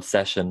on the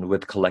obsession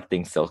with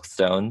collecting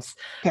Silkstones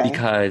okay.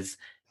 because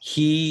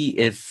he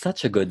is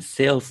such a good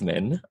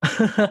salesman.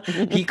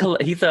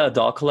 He's a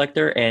doll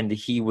collector and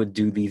he would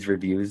do these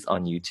reviews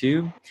on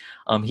YouTube.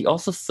 He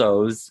also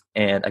sews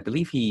and I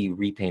believe he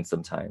repaints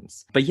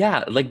sometimes. But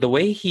yeah, like the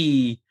way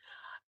he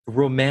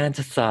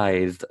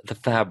romanticized the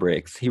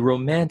fabrics. He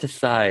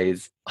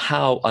romanticized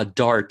how a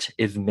dart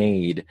is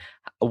made,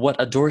 what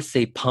a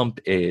Dorsey pump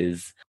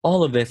is.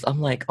 All of this,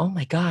 I'm like, oh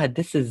my God,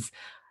 this is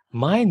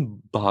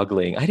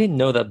mind-boggling. I didn't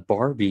know that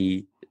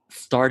Barbie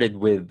started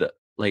with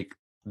like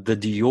the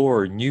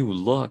Dior new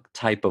look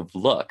type of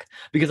look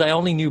because I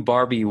only knew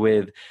Barbie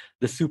with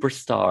the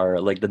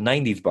superstar, like the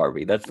 90s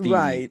Barbie.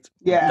 Right.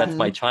 Yeah, That's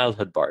my Hmm.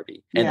 childhood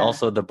Barbie. And yeah.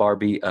 also the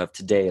Barbie of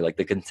today, like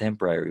the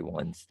contemporary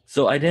ones.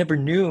 So I never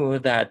knew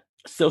that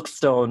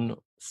Silkstone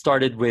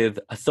started with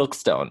a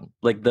Silkstone,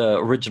 like the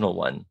original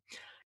one.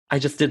 I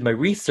just did my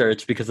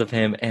research because of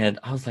him and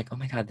I was like, oh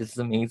my God, this is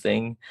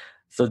amazing.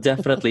 So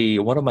definitely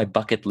one of my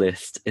bucket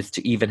list is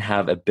to even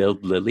have a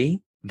build Lily.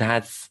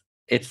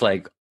 It's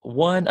like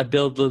one, a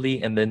build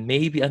Lily, and then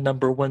maybe a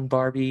number one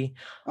Barbie.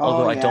 Oh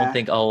Although I don't yeah.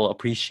 think I'll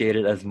appreciate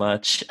it as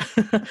much.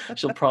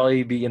 She'll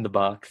probably be in the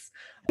box.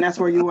 And that's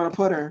where you want to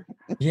put her.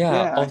 Yeah,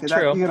 Yeah, oh, because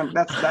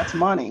that true. that's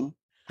money.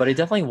 But I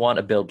definitely want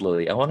a build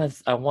Lily.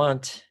 I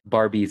want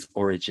Barbie's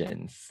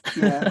origins.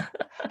 Yeah.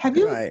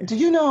 Right. Did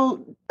you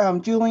know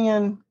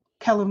Julian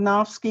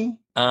Kalinowski?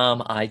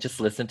 I just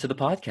listened to the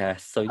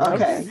podcast, so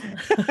Okay.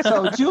 yes. Okay.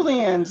 So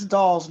Julian's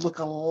dolls look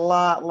a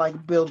lot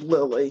like Build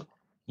Lily.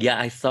 Yeah,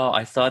 I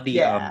saw the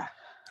Yeah.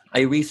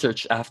 I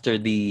researched after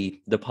the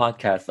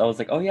podcast. I was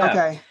like, oh yeah,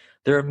 Okay.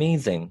 they're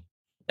amazing.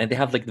 And they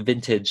have like the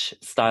vintage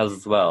styles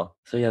as well.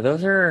 So yeah,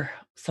 those are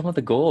some of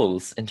the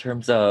goals in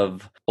terms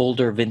of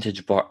older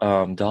vintage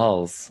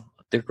dolls.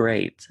 They're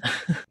great.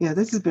 Yeah,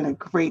 this has been a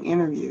great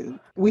interview.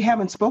 We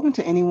haven't spoken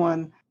to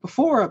anyone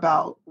before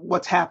about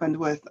what's happened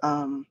with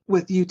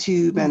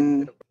YouTube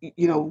and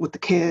with the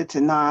kids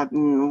and not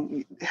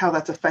and how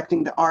that's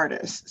affecting the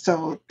artists.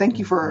 So thank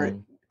you for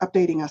Mhm.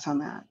 updating us on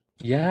that.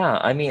 Yeah,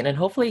 I mean, and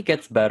hopefully it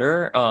gets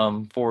better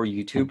for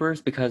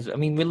YouTubers because I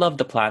mean we love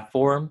the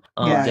platform.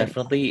 Yeah. Right.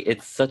 Definitely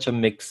it's such a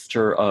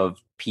mixture of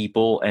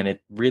people and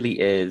it really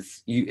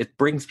is it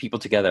brings people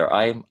together.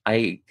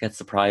 I get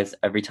surprised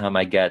every time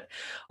I get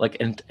like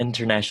an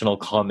international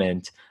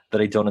comment that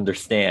I don't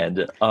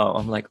understand.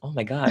 I'm like, "Oh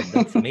my God,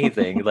 that's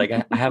amazing." Like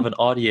I have an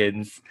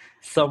audience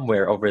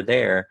somewhere over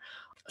there.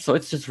 So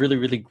it's just really,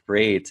 really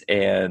great.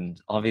 And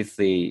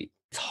obviously,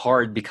 it's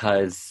hard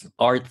because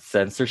art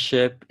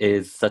censorship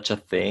is such a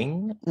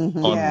thing Hmm.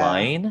 Yeah.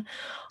 online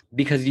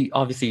because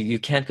you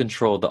can't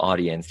control the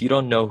audience. You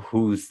don't know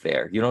who's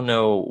there. You don't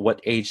know what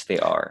age they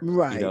are.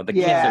 Right. The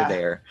kids are Yeah.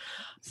 there.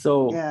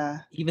 So Yeah.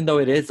 even though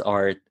it is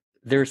art,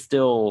 there's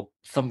still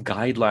some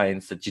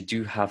guidelines that you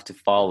do have to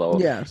follow.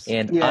 Yes.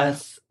 And Yeah.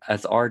 us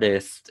as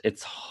artists,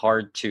 it's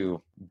hard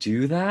to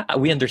do that.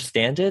 We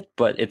understand it,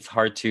 but it's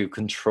hard to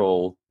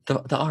control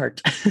the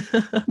art.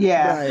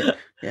 Yeah. Right.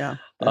 Yeah.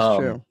 That's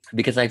true.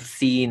 Because I've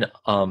seen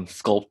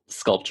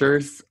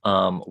sculptures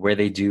where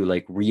they do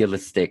like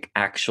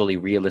actually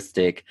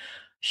realistic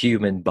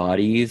human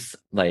bodies.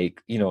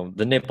 Like,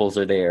 the nipples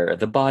are there,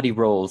 the body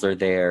rolls are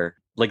there,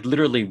 like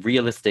literally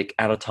realistic,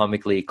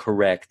 anatomically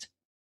correct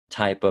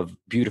type of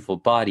beautiful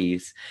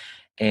bodies.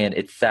 and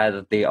it's sad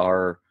that they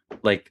are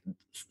like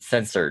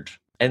censored.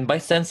 And by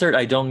censored,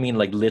 I don't mean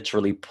like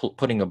literally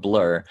putting a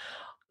blur.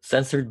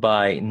 Censored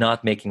by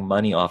not making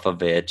money off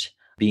of it,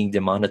 being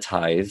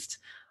demonetized,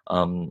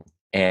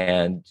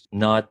 and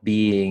not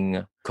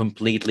being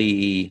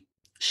completely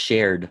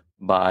shared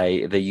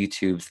by the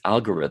YouTube's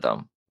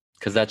algorithm.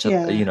 Because that's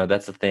just, Yeah.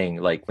 that's the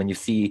thing. Like when you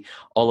see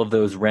all of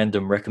those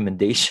random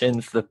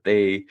recommendations that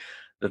they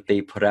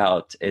put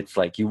out, it's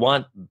like you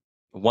want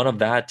one of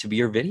that to be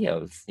your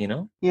videos,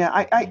 Yeah.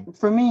 I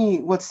for me,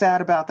 what's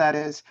sad about that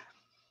is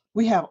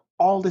we have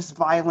all this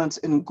violence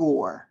and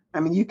gore. I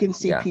mean, you can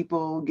see Yeah.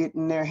 people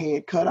getting their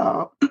head cut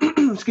off,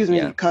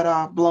 Yeah. cut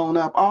off, blown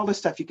up, all this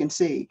stuff you can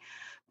see,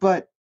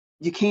 but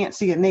you can't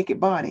see a naked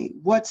body.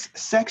 What's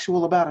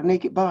sexual about a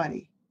naked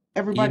body?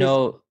 Everybody's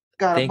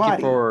got a Thank you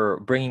body. for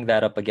bringing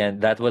that up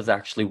again. That was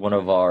actually one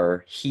of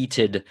our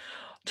heated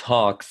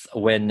talks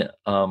when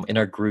in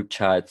our group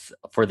chats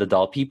for the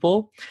doll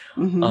people.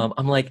 Mm-hmm.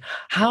 I'm like,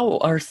 how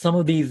are some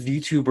of these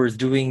YouTubers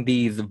doing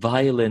these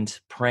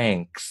violent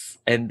pranks?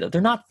 And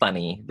they're not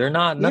funny. They're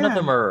not, none of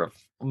them Yeah. are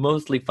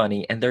mostly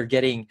funny. And they're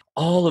getting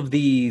all of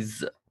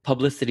these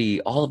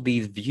publicity, all of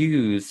these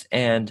views.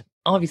 And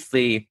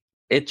obviously,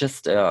 it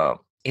just,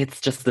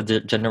 it's just the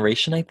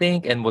generation, I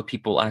think, and what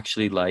people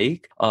actually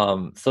like.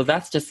 So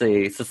that's just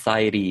a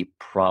society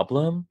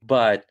problem.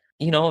 But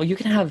you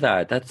can have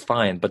that. That's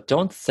fine. But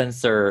don't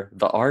censor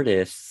the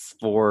artists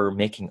for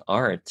making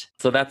art.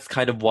 So that's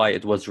kind of why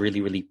it was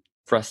really, really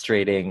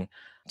frustrating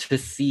to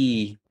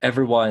see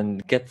everyone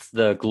gets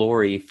the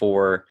glory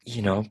for,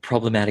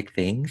 problematic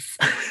things.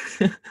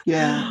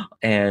 Yeah.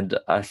 And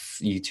us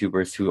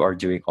YouTubers who are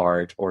doing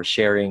art or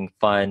sharing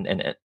fun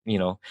and,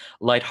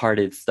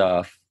 lighthearted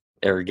stuff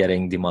are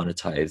getting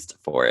demonetized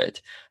for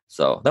it.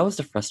 So that was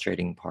the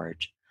frustrating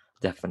part,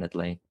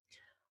 definitely.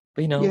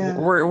 But Yeah.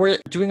 we're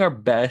doing our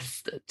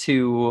best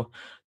to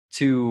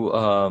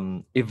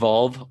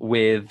evolve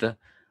with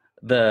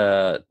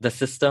the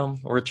system.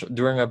 We're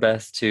doing our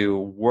best to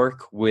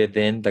work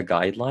within the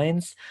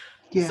guidelines.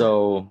 Yeah.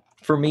 So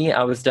for me,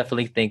 I was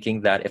definitely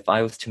thinking that if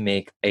I was to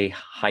make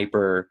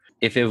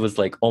if it was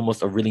like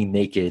almost a really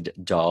naked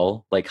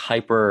doll, like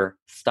hyper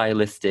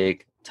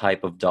stylistic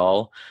type of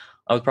doll,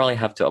 I would probably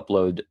have to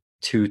upload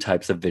 2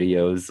 types of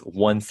videos,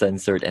 one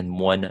censored and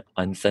one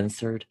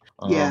uncensored.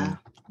 Yeah.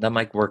 That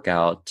might work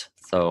out.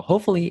 So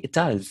hopefully it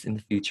does in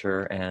the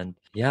future. And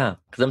yeah,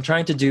 because I'm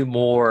trying to do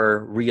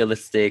more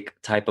realistic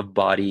type of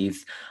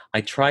bodies.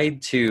 I've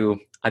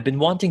been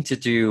wanting to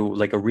do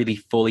like a really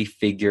fully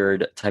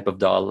figured type of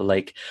doll,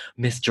 like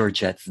Miss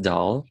Georgette's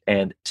doll,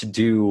 and to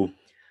do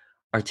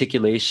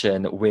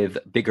articulation with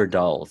bigger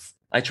dolls.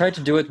 I tried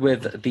to do it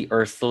with the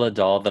Ursula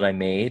doll that I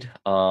made,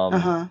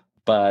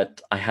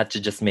 but I had to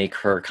just make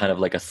her kind of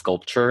like a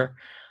sculpture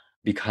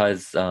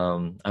because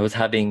I was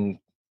having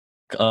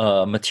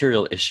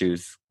material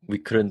issues. We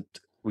couldn't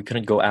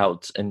go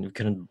out, and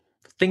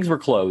things were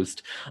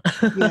closed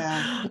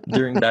Yeah.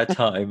 during that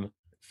time.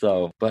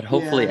 So, but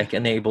hopefully Yeah.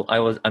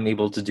 I'm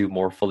able to do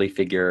more fully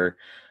figure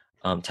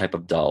type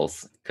of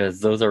dolls,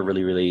 because those are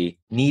really, really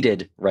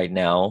needed right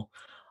now.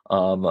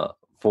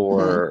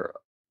 For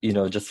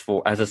just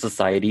for as a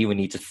society, we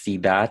need to see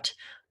that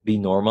be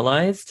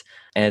normalized,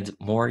 and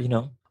more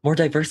more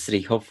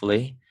diversity,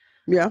 hopefully.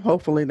 Yeah,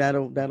 hopefully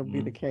that'll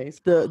be the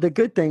case. The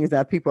good thing is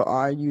that people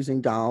are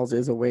using dolls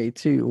as a way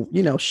to,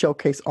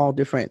 showcase all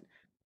different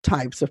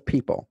types of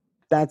people.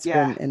 That's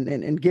Yeah. been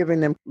and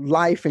giving them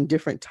life in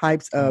different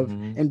types of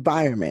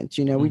environments.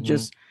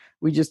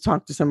 We just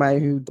talked to somebody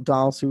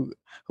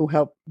who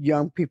help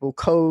young people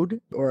code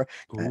or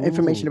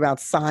information Ooh. about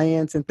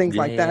science and things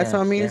like that. So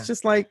I mean, it's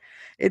just like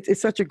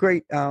it's such a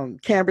great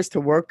canvas to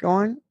work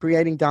on,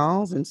 creating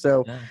dolls, and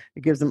so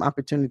it gives them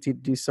opportunity to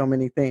do so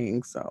many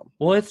things. So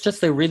well, it's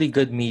just a really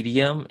good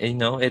medium.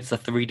 It's a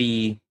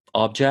 3D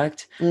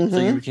object, so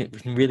you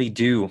can really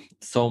do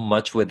so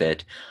much with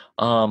it.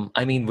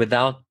 I mean,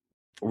 without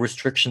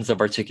restrictions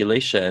of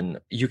articulation,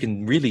 you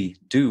can really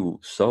do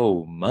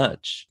so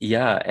much.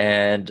 Yeah,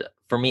 and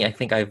for me, I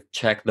think I've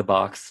checked the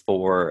box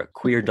for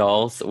queer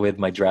dolls with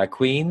my drag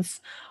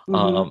queens,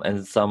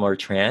 and some are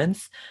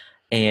trans.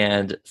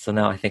 And so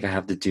now I think I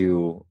have to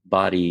do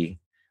body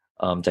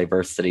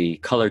diversity,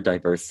 color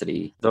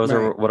diversity. Those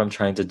are what I'm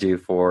trying to do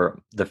for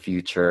the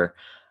future.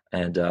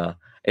 And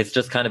it's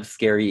just kind of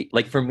scary.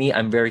 Like for me,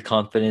 I'm very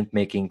confident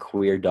making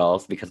queer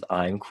dolls because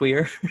I'm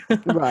queer.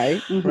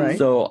 Right.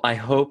 So I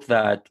hope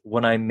that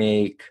when I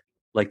make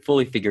like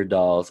fully figured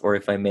dolls, or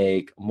if I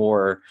make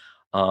more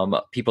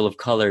people of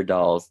color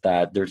dolls,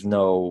 that there's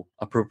no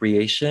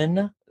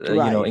appropriation,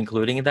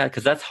 including in that,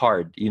 because that's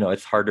hard.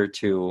 It's harder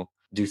to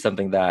do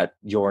something that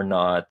you're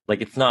not,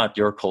 like, it's not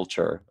your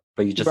culture,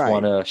 but you just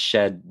want to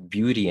shed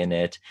beauty in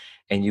it,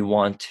 and you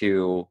want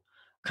to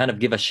kind of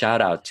give a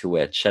shout out to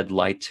it, shed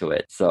light to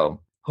it. So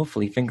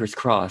hopefully, fingers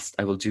crossed,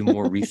 I will do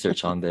more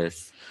research on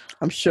this.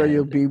 I'm sure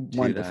you'll be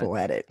wonderful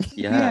at it.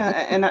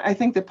 Yeah, and I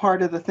think that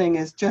part of the thing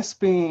is just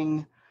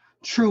being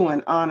true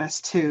and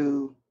honest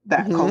to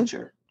that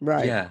culture.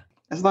 Right. Yeah.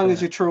 As long as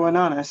you're true and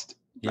honest,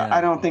 Yeah.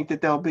 I don't think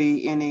that there'll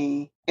be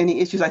any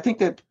issues. I think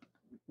that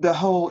the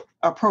whole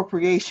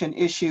appropriation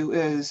issue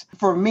is,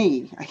 for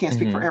me, I can't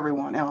speak for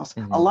everyone else,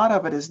 a lot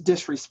of it is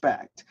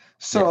disrespect.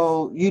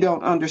 So you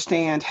don't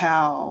understand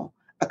how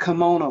a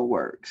kimono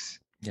works.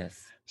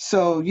 Yes.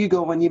 So you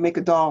go and you make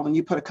a doll and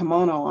you put a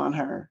kimono on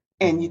her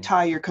and you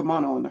tie your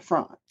kimono in the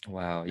front.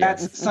 Wow.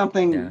 Yes. That's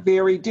something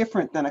very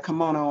different than a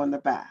kimono in the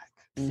back.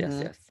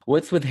 Yes, yes.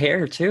 What's with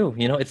hair too?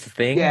 You know, it's the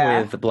thing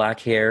Yeah. with black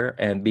hair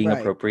and being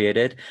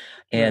appropriated.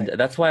 And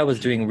that's why I was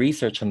doing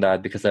research on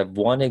that, because I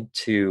wanted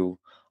to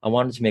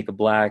make a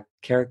black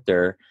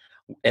character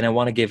and I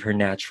want to give her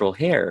natural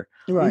hair.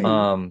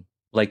 Right.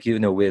 Like, you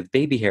know, with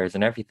baby hairs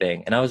and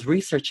everything. And I was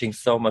researching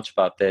so much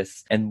about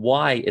this and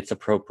why it's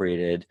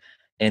appropriated.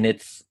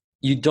 And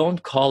you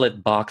don't call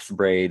it box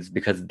braids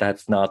because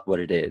that's not what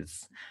it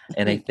is.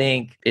 And I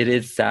think it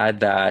is sad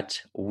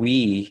that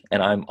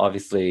and I'm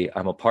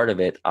a part of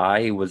it.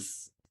 I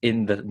was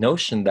in the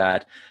notion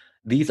that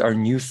these are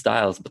new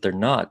styles, but they're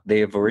not. They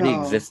have already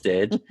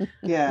existed.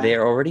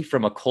 They're already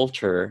from a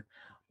culture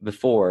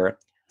before.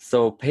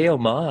 So pay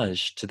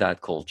homage to that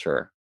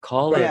culture.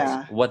 Call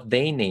it what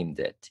they named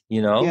it,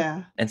 you know?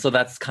 Yeah. And so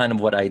that's kind of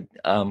what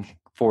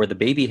for the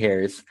baby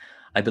hairs,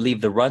 I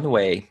believe the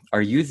runway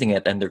are using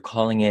it and they're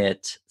calling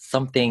it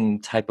something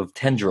type of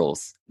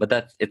tendrils,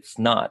 but it's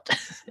not.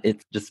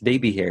 It's just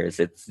baby hairs.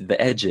 It's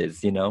the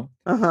edges, you know?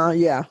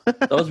 Yeah. So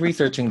I was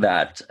researching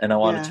that and I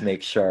wanted to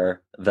make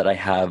sure that I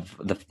have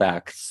the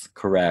facts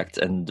correct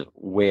and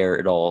where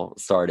it all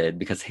started,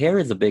 because hair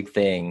is a big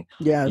thing,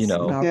 yes, you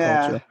know? in our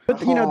culture.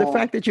 But, you know, the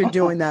fact that you're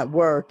doing that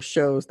work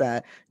shows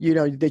that, you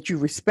know, that you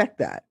respect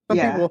that. Some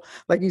people,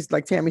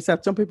 like Tammy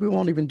said, some people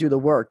won't even do the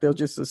work. They'll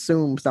just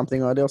assume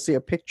something, or they'll see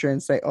a picture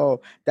and say,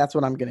 oh, that's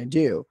what I'm going to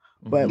do.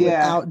 But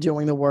without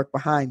doing the work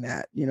behind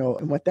that, you know,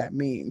 and what that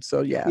means.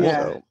 So,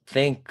 So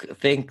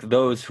thank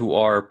those who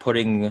are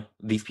putting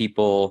these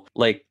people,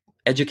 like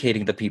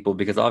educating the people,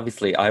 because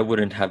obviously I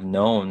wouldn't have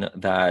known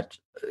that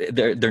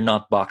they're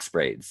not box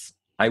braids.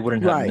 I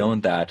wouldn't have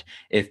known that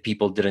if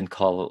people didn't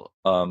call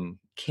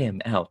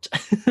Kim out.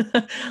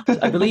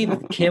 I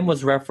believe Kim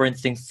was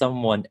referencing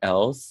someone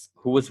else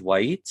who was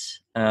white.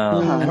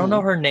 I don't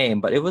know her name,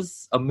 but it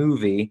was a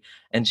movie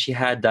and she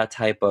had that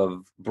type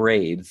of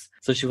braids.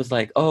 So she was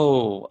like,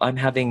 oh, I'm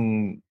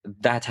having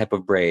that type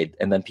of braid.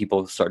 And then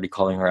people started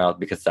calling her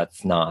out because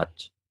that's not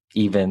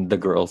even the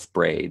girl's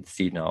braids,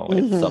 you know,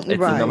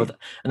 it's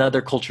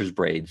another culture's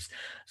braids.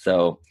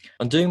 So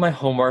I'm doing my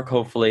homework.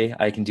 Hopefully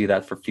I can do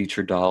that for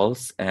future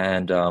dolls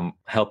and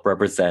help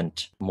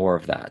represent more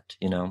of that,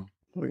 you know.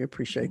 We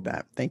appreciate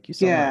that. Thank you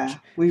so much. Yeah,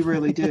 we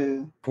really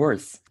do. Of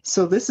course.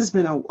 So this has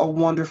been a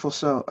wonderful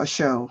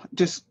show,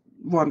 just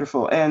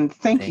wonderful. And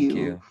thank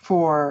you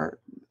for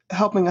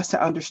helping us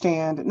to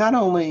understand not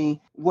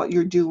only what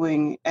you're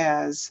doing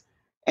as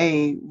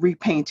a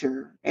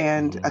repainter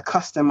and a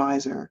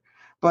customizer,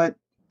 but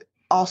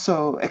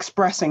also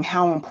expressing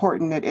how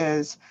important it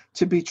is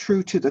to be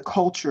true to the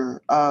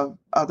culture of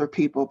other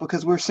people,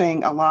 because we're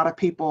seeing a lot of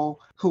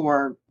people who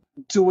are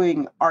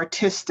doing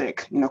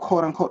artistic, you know,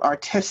 quote unquote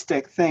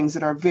artistic things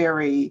that are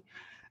very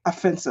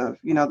offensive,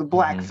 you know, the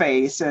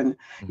blackface and,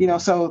 you know,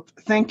 so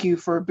thank you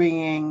for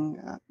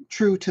being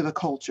true to the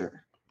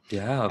culture.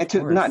 Yeah, of and to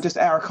course. not just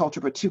our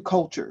culture, but two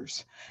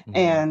cultures.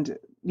 And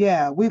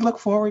yeah, we look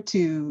forward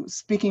to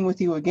speaking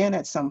with you again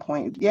at some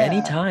point. Yeah.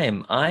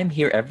 Anytime. I'm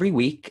here every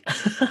week.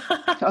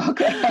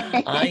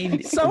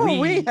 Okay. So are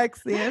we,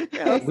 HeXtian.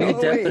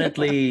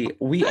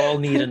 We all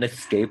need an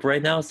escape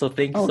right now. So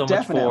thank you so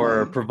much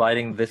for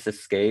providing this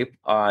escape.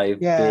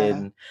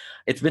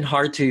 It's been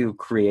hard to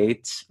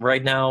create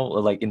right now,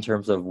 like in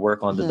terms of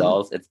work on the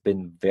dolls. It's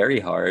been very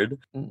hard.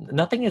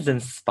 Nothing is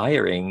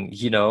inspiring,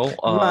 you know.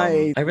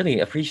 I really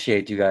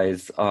appreciate you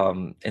guys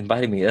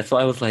inviting me. That's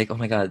why I was like, oh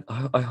my God,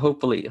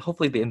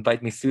 hopefully they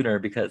invite me sooner,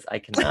 because I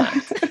cannot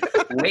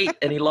wait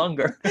any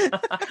longer.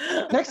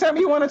 Next time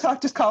you want to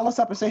talk, just call us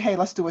up and say, hey,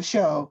 let's do a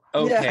show.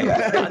 Okay.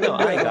 No,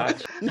 I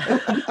got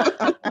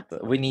you.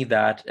 We need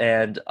that.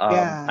 And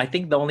I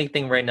think the only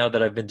thing right now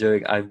that I've been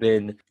doing, I've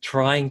been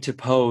trying to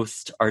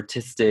post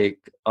artistic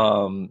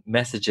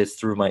messages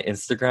through my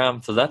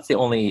Instagram. So that's the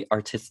only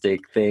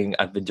artistic thing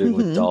I've been doing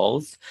with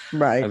dolls.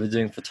 Right. I've been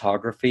doing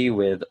photography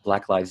with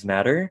Black Lives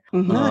Matter.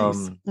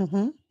 Nice.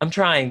 I'm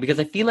trying, because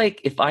I feel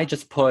like if I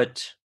just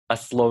put a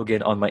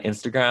slogan on my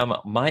Instagram,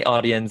 my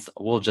audience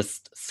will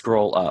just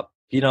scroll up,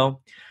 you know?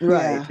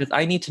 Right. Because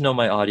I need to know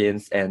my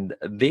audience and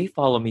they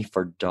follow me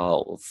for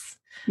dolls.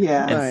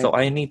 Yeah. And so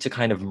I need to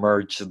kind of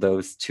merge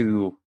those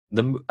two.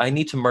 I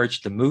need to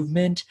merge the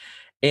movement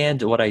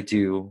and what I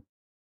do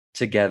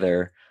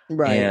together.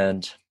 Right.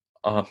 And,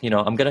 you know,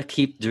 I'm going to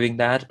keep doing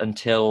that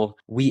until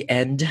we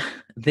end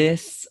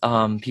this.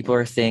 People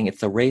are saying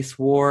it's a race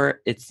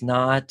war. It's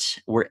not.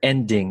 We're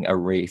ending a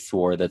race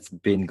war that's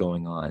been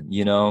going on,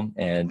 you know?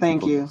 And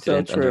Thank people you.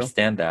 didn't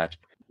understand that.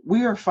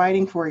 We are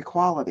fighting for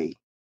equality.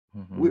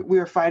 We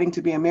are fighting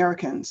to be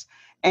Americans.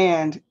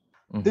 And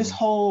this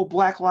whole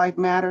Black Lives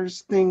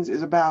Matters things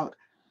is about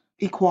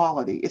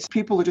equality. It's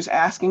people are just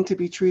asking to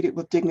be treated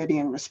with dignity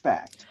and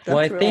respect. Well,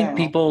 I That's think real.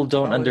 people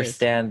don't all it is.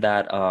 understand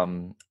that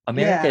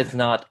America is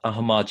not a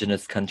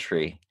homogenous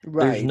country. There's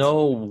Right.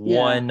 no Yeah.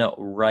 one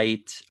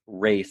right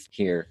race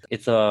here.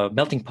 It's a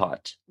melting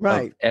pot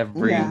Right. of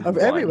everyone. Of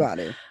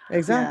everybody.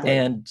 Exactly.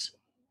 And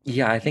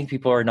yeah, I think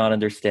people are not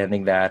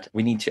understanding that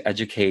we need to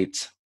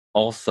educate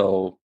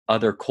also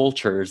other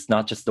cultures,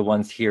 not just the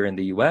ones here in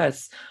the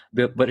US,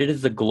 but it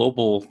is a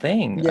global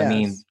thing. I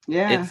mean, Yes.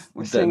 Yeah. it's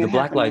We're seeing the it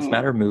Black Lives happening.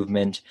 Matter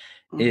movement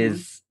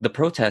is the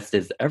protest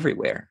is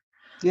everywhere.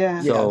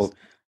 Yeah. So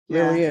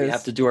Really Yeah. we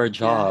have is. to do our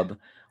job.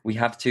 We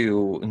have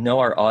to know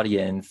our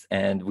audience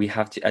and we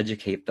have to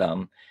educate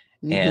them.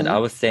 And I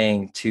was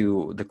saying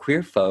to the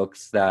queer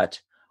folks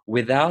that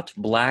without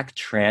Black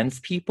trans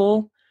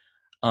people,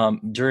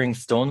 during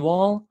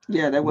Stonewall,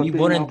 Yeah, there we would be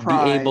no wouldn't be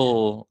pride.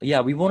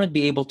 we wouldn't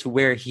be able to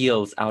wear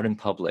heels out in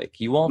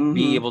public. You won't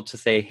be able to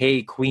say,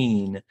 "Hey,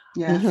 Queen,"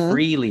 Yeah.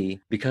 freely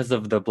because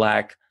of the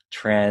Black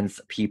trans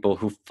people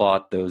who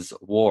fought those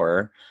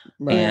war.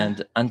 Right.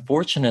 And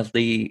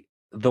unfortunately,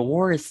 the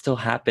war is still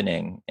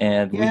happening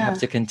and we have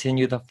to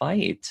continue the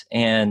fight.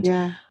 And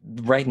Yeah.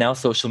 right now,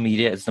 social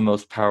media is the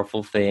most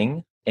powerful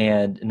thing.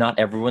 And not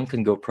everyone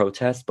can go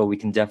protest, but we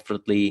can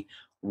definitely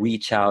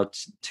reach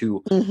out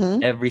to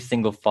every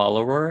single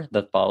follower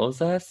that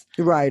follows us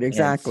Right, and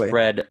exactly.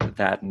 spread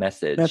that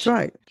message. That's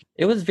right.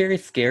 It was very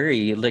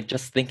scary, like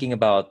just thinking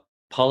about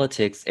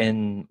politics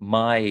in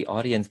my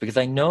audience, because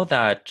I know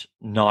that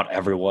not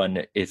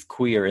everyone is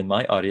queer in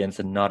my audience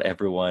and not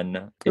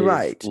everyone is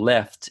Right.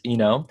 left, you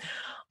know?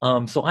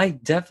 So I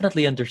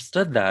definitely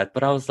understood that,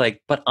 but I was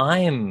like, but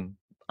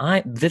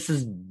this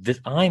is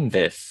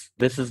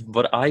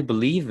what I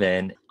believe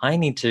in. I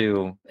need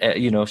to,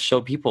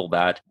 show people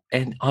that.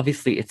 And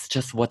obviously it's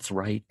just what's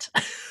right.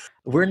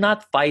 We're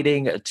not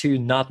fighting to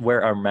not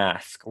wear our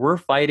mask. We're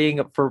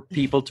fighting for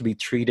people to be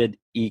treated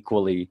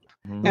equally.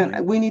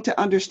 And we need to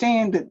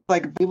understand that,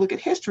 like, if you look at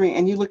history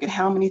and you look at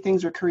how many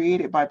things are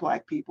created by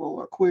Black people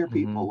or queer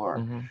people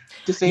or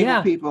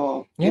disabled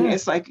people, and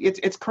it's like,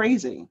 it's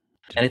crazy.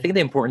 And I think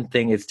the important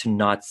thing is to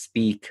not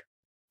speak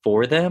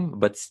for them,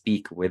 but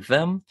speak with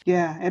them.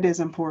 Yeah, it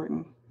is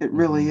important. It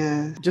really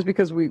is. Just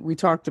because we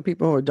talk to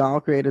people who are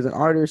doll creators and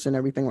artists and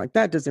everything like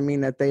that doesn't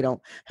mean that they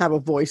don't have a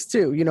voice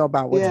too,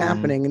 about what's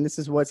happening, and this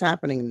is what's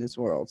happening in this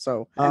world.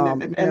 So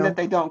and that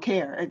they don't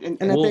care, and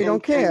that they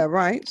don't care,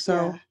 right?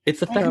 So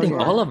it's affecting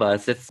all of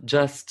us.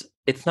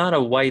 It's not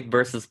a white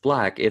versus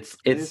Black. It's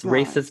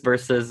racist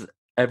versus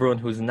everyone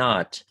who's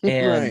not,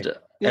 and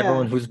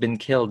everyone who's been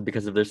killed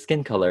because of their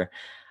skin color.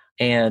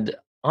 And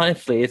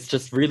honestly, it's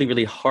just really,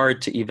 really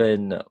hard to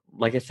even,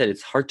 like I said,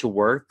 it's hard to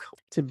work.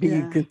 To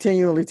be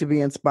continually to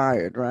be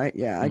inspired, right?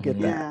 Yeah, I get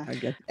that. I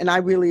get, and I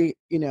really,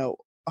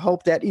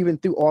 hope that even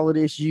through all of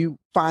this, you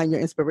find your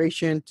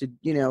inspiration to,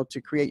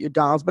 to create your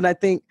dolls. But I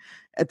think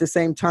at the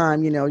same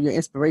time, your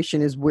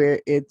inspiration is where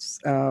it's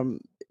going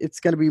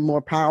to be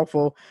more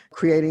powerful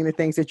creating the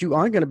things that you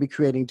are going to be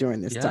creating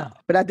during this time.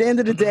 But at the end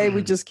of the day,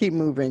 we just keep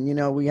moving.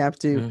 We have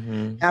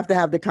to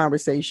have the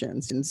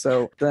conversations. And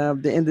so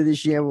the end of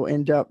this year will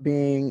end up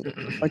being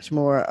much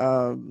more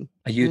a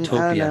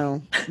utopia. I don't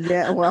know.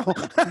 Yeah, well.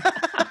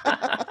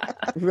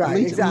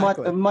 Right,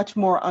 exactly. Much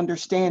more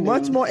understanding.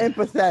 Much more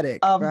empathetic.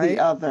 Of right? the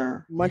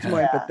other. Much more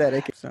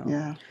empathetic. So.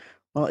 Yeah.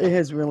 Well, it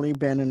has really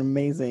been an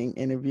amazing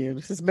interview.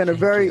 This has been a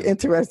very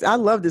interesting. I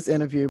love this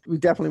interview. We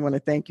definitely want to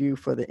thank you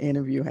for the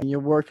interview. And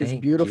your work is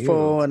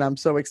beautiful. And I'm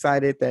so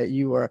excited that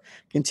you are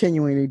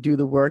continuing to do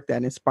the work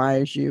that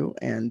inspires you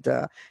and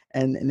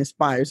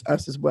inspires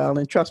us as well.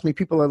 And trust me,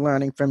 people are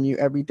learning from you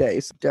every day.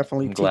 So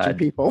definitely teaching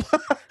people.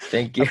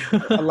 Thank you.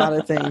 A lot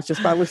of things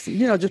just by listening,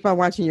 just by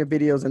watching your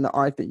videos and the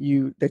art that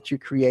you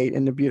create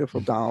and the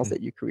beautiful dolls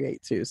that you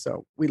create too.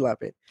 So we love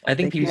it. I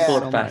think people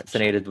are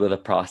fascinated with the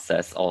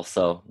process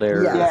also.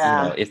 They're,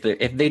 if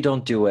they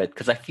don't do it,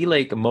 because I feel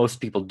like most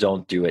people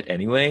don't do it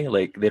anyway.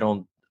 Like they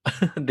don't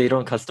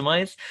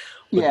customize,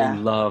 but they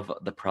love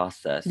the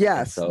process.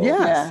 Yes. So,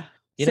 yes.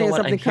 Seeing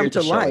something come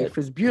to life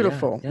is is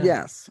beautiful.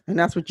 Yes. And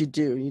that's what you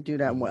do. You do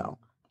that well.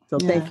 So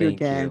thank you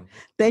again.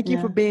 Thank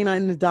you for being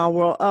on the doll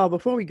world. Oh,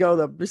 before we go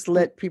though, just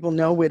let people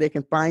know where they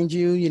can find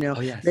you.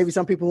 Maybe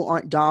some people who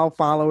aren't doll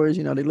followers,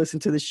 they listen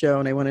to the show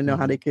and they want to know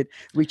how they could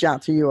reach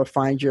out to you or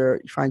find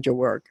your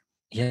work.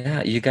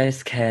 Yeah, you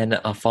guys can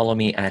follow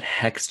me at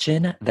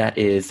HeXtian. That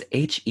is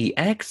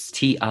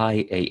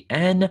HeXtian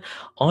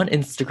on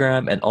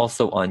Instagram and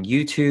also on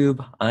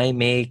YouTube. I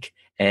make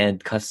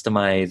and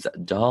customize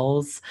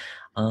dolls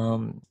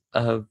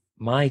of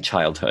my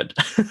childhood.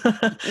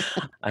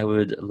 I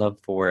would love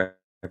for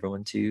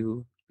everyone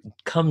to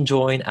come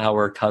join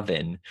our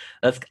coven.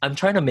 I'm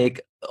trying to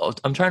make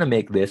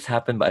this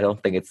happen, but I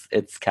don't think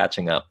it's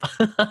catching up.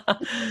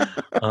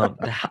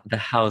 The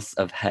House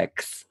of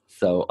Hex.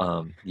 So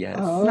yes.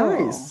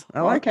 Nice.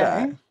 I like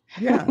that.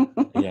 Yeah.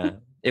 Yeah.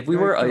 If we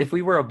Very were cool. if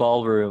we were a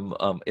ballroom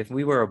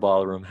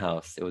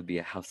house, it would be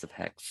a house of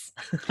Hex.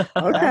 Okay.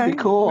 That'd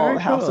be cool. Very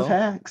The House of cool.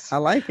 Hex. I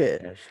like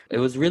it. Yes. It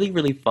was really,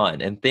 really fun.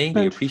 And thank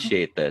you.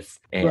 Appreciate this.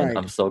 And Right.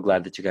 I'm so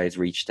glad that you guys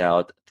reached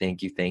out.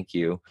 Thank you. Thank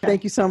you.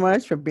 Thank you so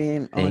much for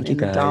being Thank on you, In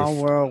the Doll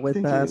guys. World with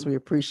Thank us. you. We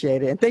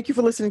appreciate it. And thank you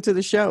for listening to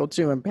the show,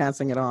 too, and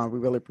passing it on. We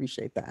really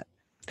appreciate that.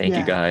 Thank you,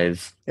 Yeah.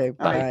 guys. Okay,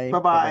 All right. bye.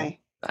 Bye-bye.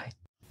 Bye.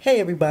 Hey,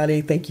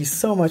 everybody. Thank you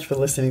so much for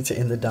listening to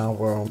In the Doll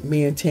World.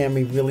 Me and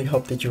Tammy really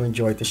hope that you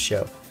enjoyed the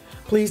show.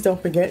 Please don't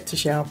forget to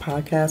share our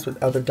podcast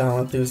with other doll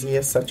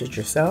enthusiasts such as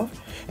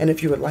yourself. And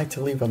if you would like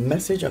to leave a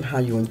message on how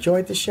you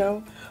enjoyed the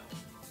show,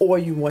 or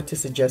you want to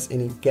suggest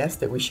any guests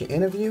that we should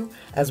interview,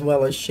 as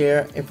well as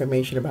share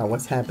information about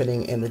what's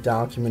happening in the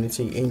doll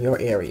community in your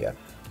area,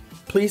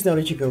 please know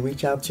that you can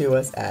reach out to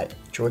us at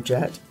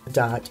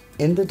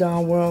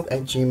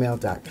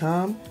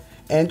georgette.inthedollworld@gmail.com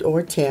and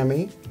or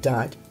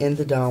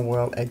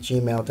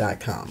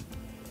tammy.inthedollworld@gmail.com.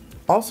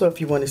 Also, if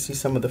you want to see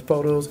some of the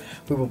photos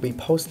we will be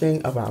posting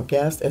of our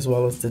guests as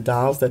well as the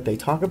dolls that they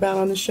talk about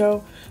on the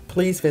show,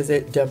 please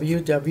visit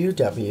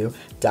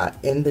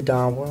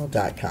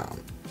www.inthedollworld.com.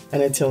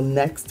 And until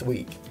next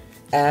week,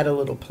 add a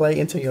little play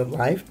into your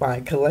life by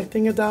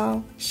collecting a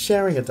doll,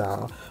 sharing a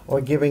doll, or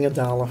giving a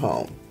doll a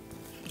home.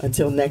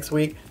 Until next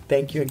week,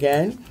 thank you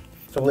again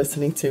for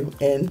listening to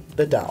In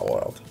the Doll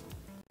World.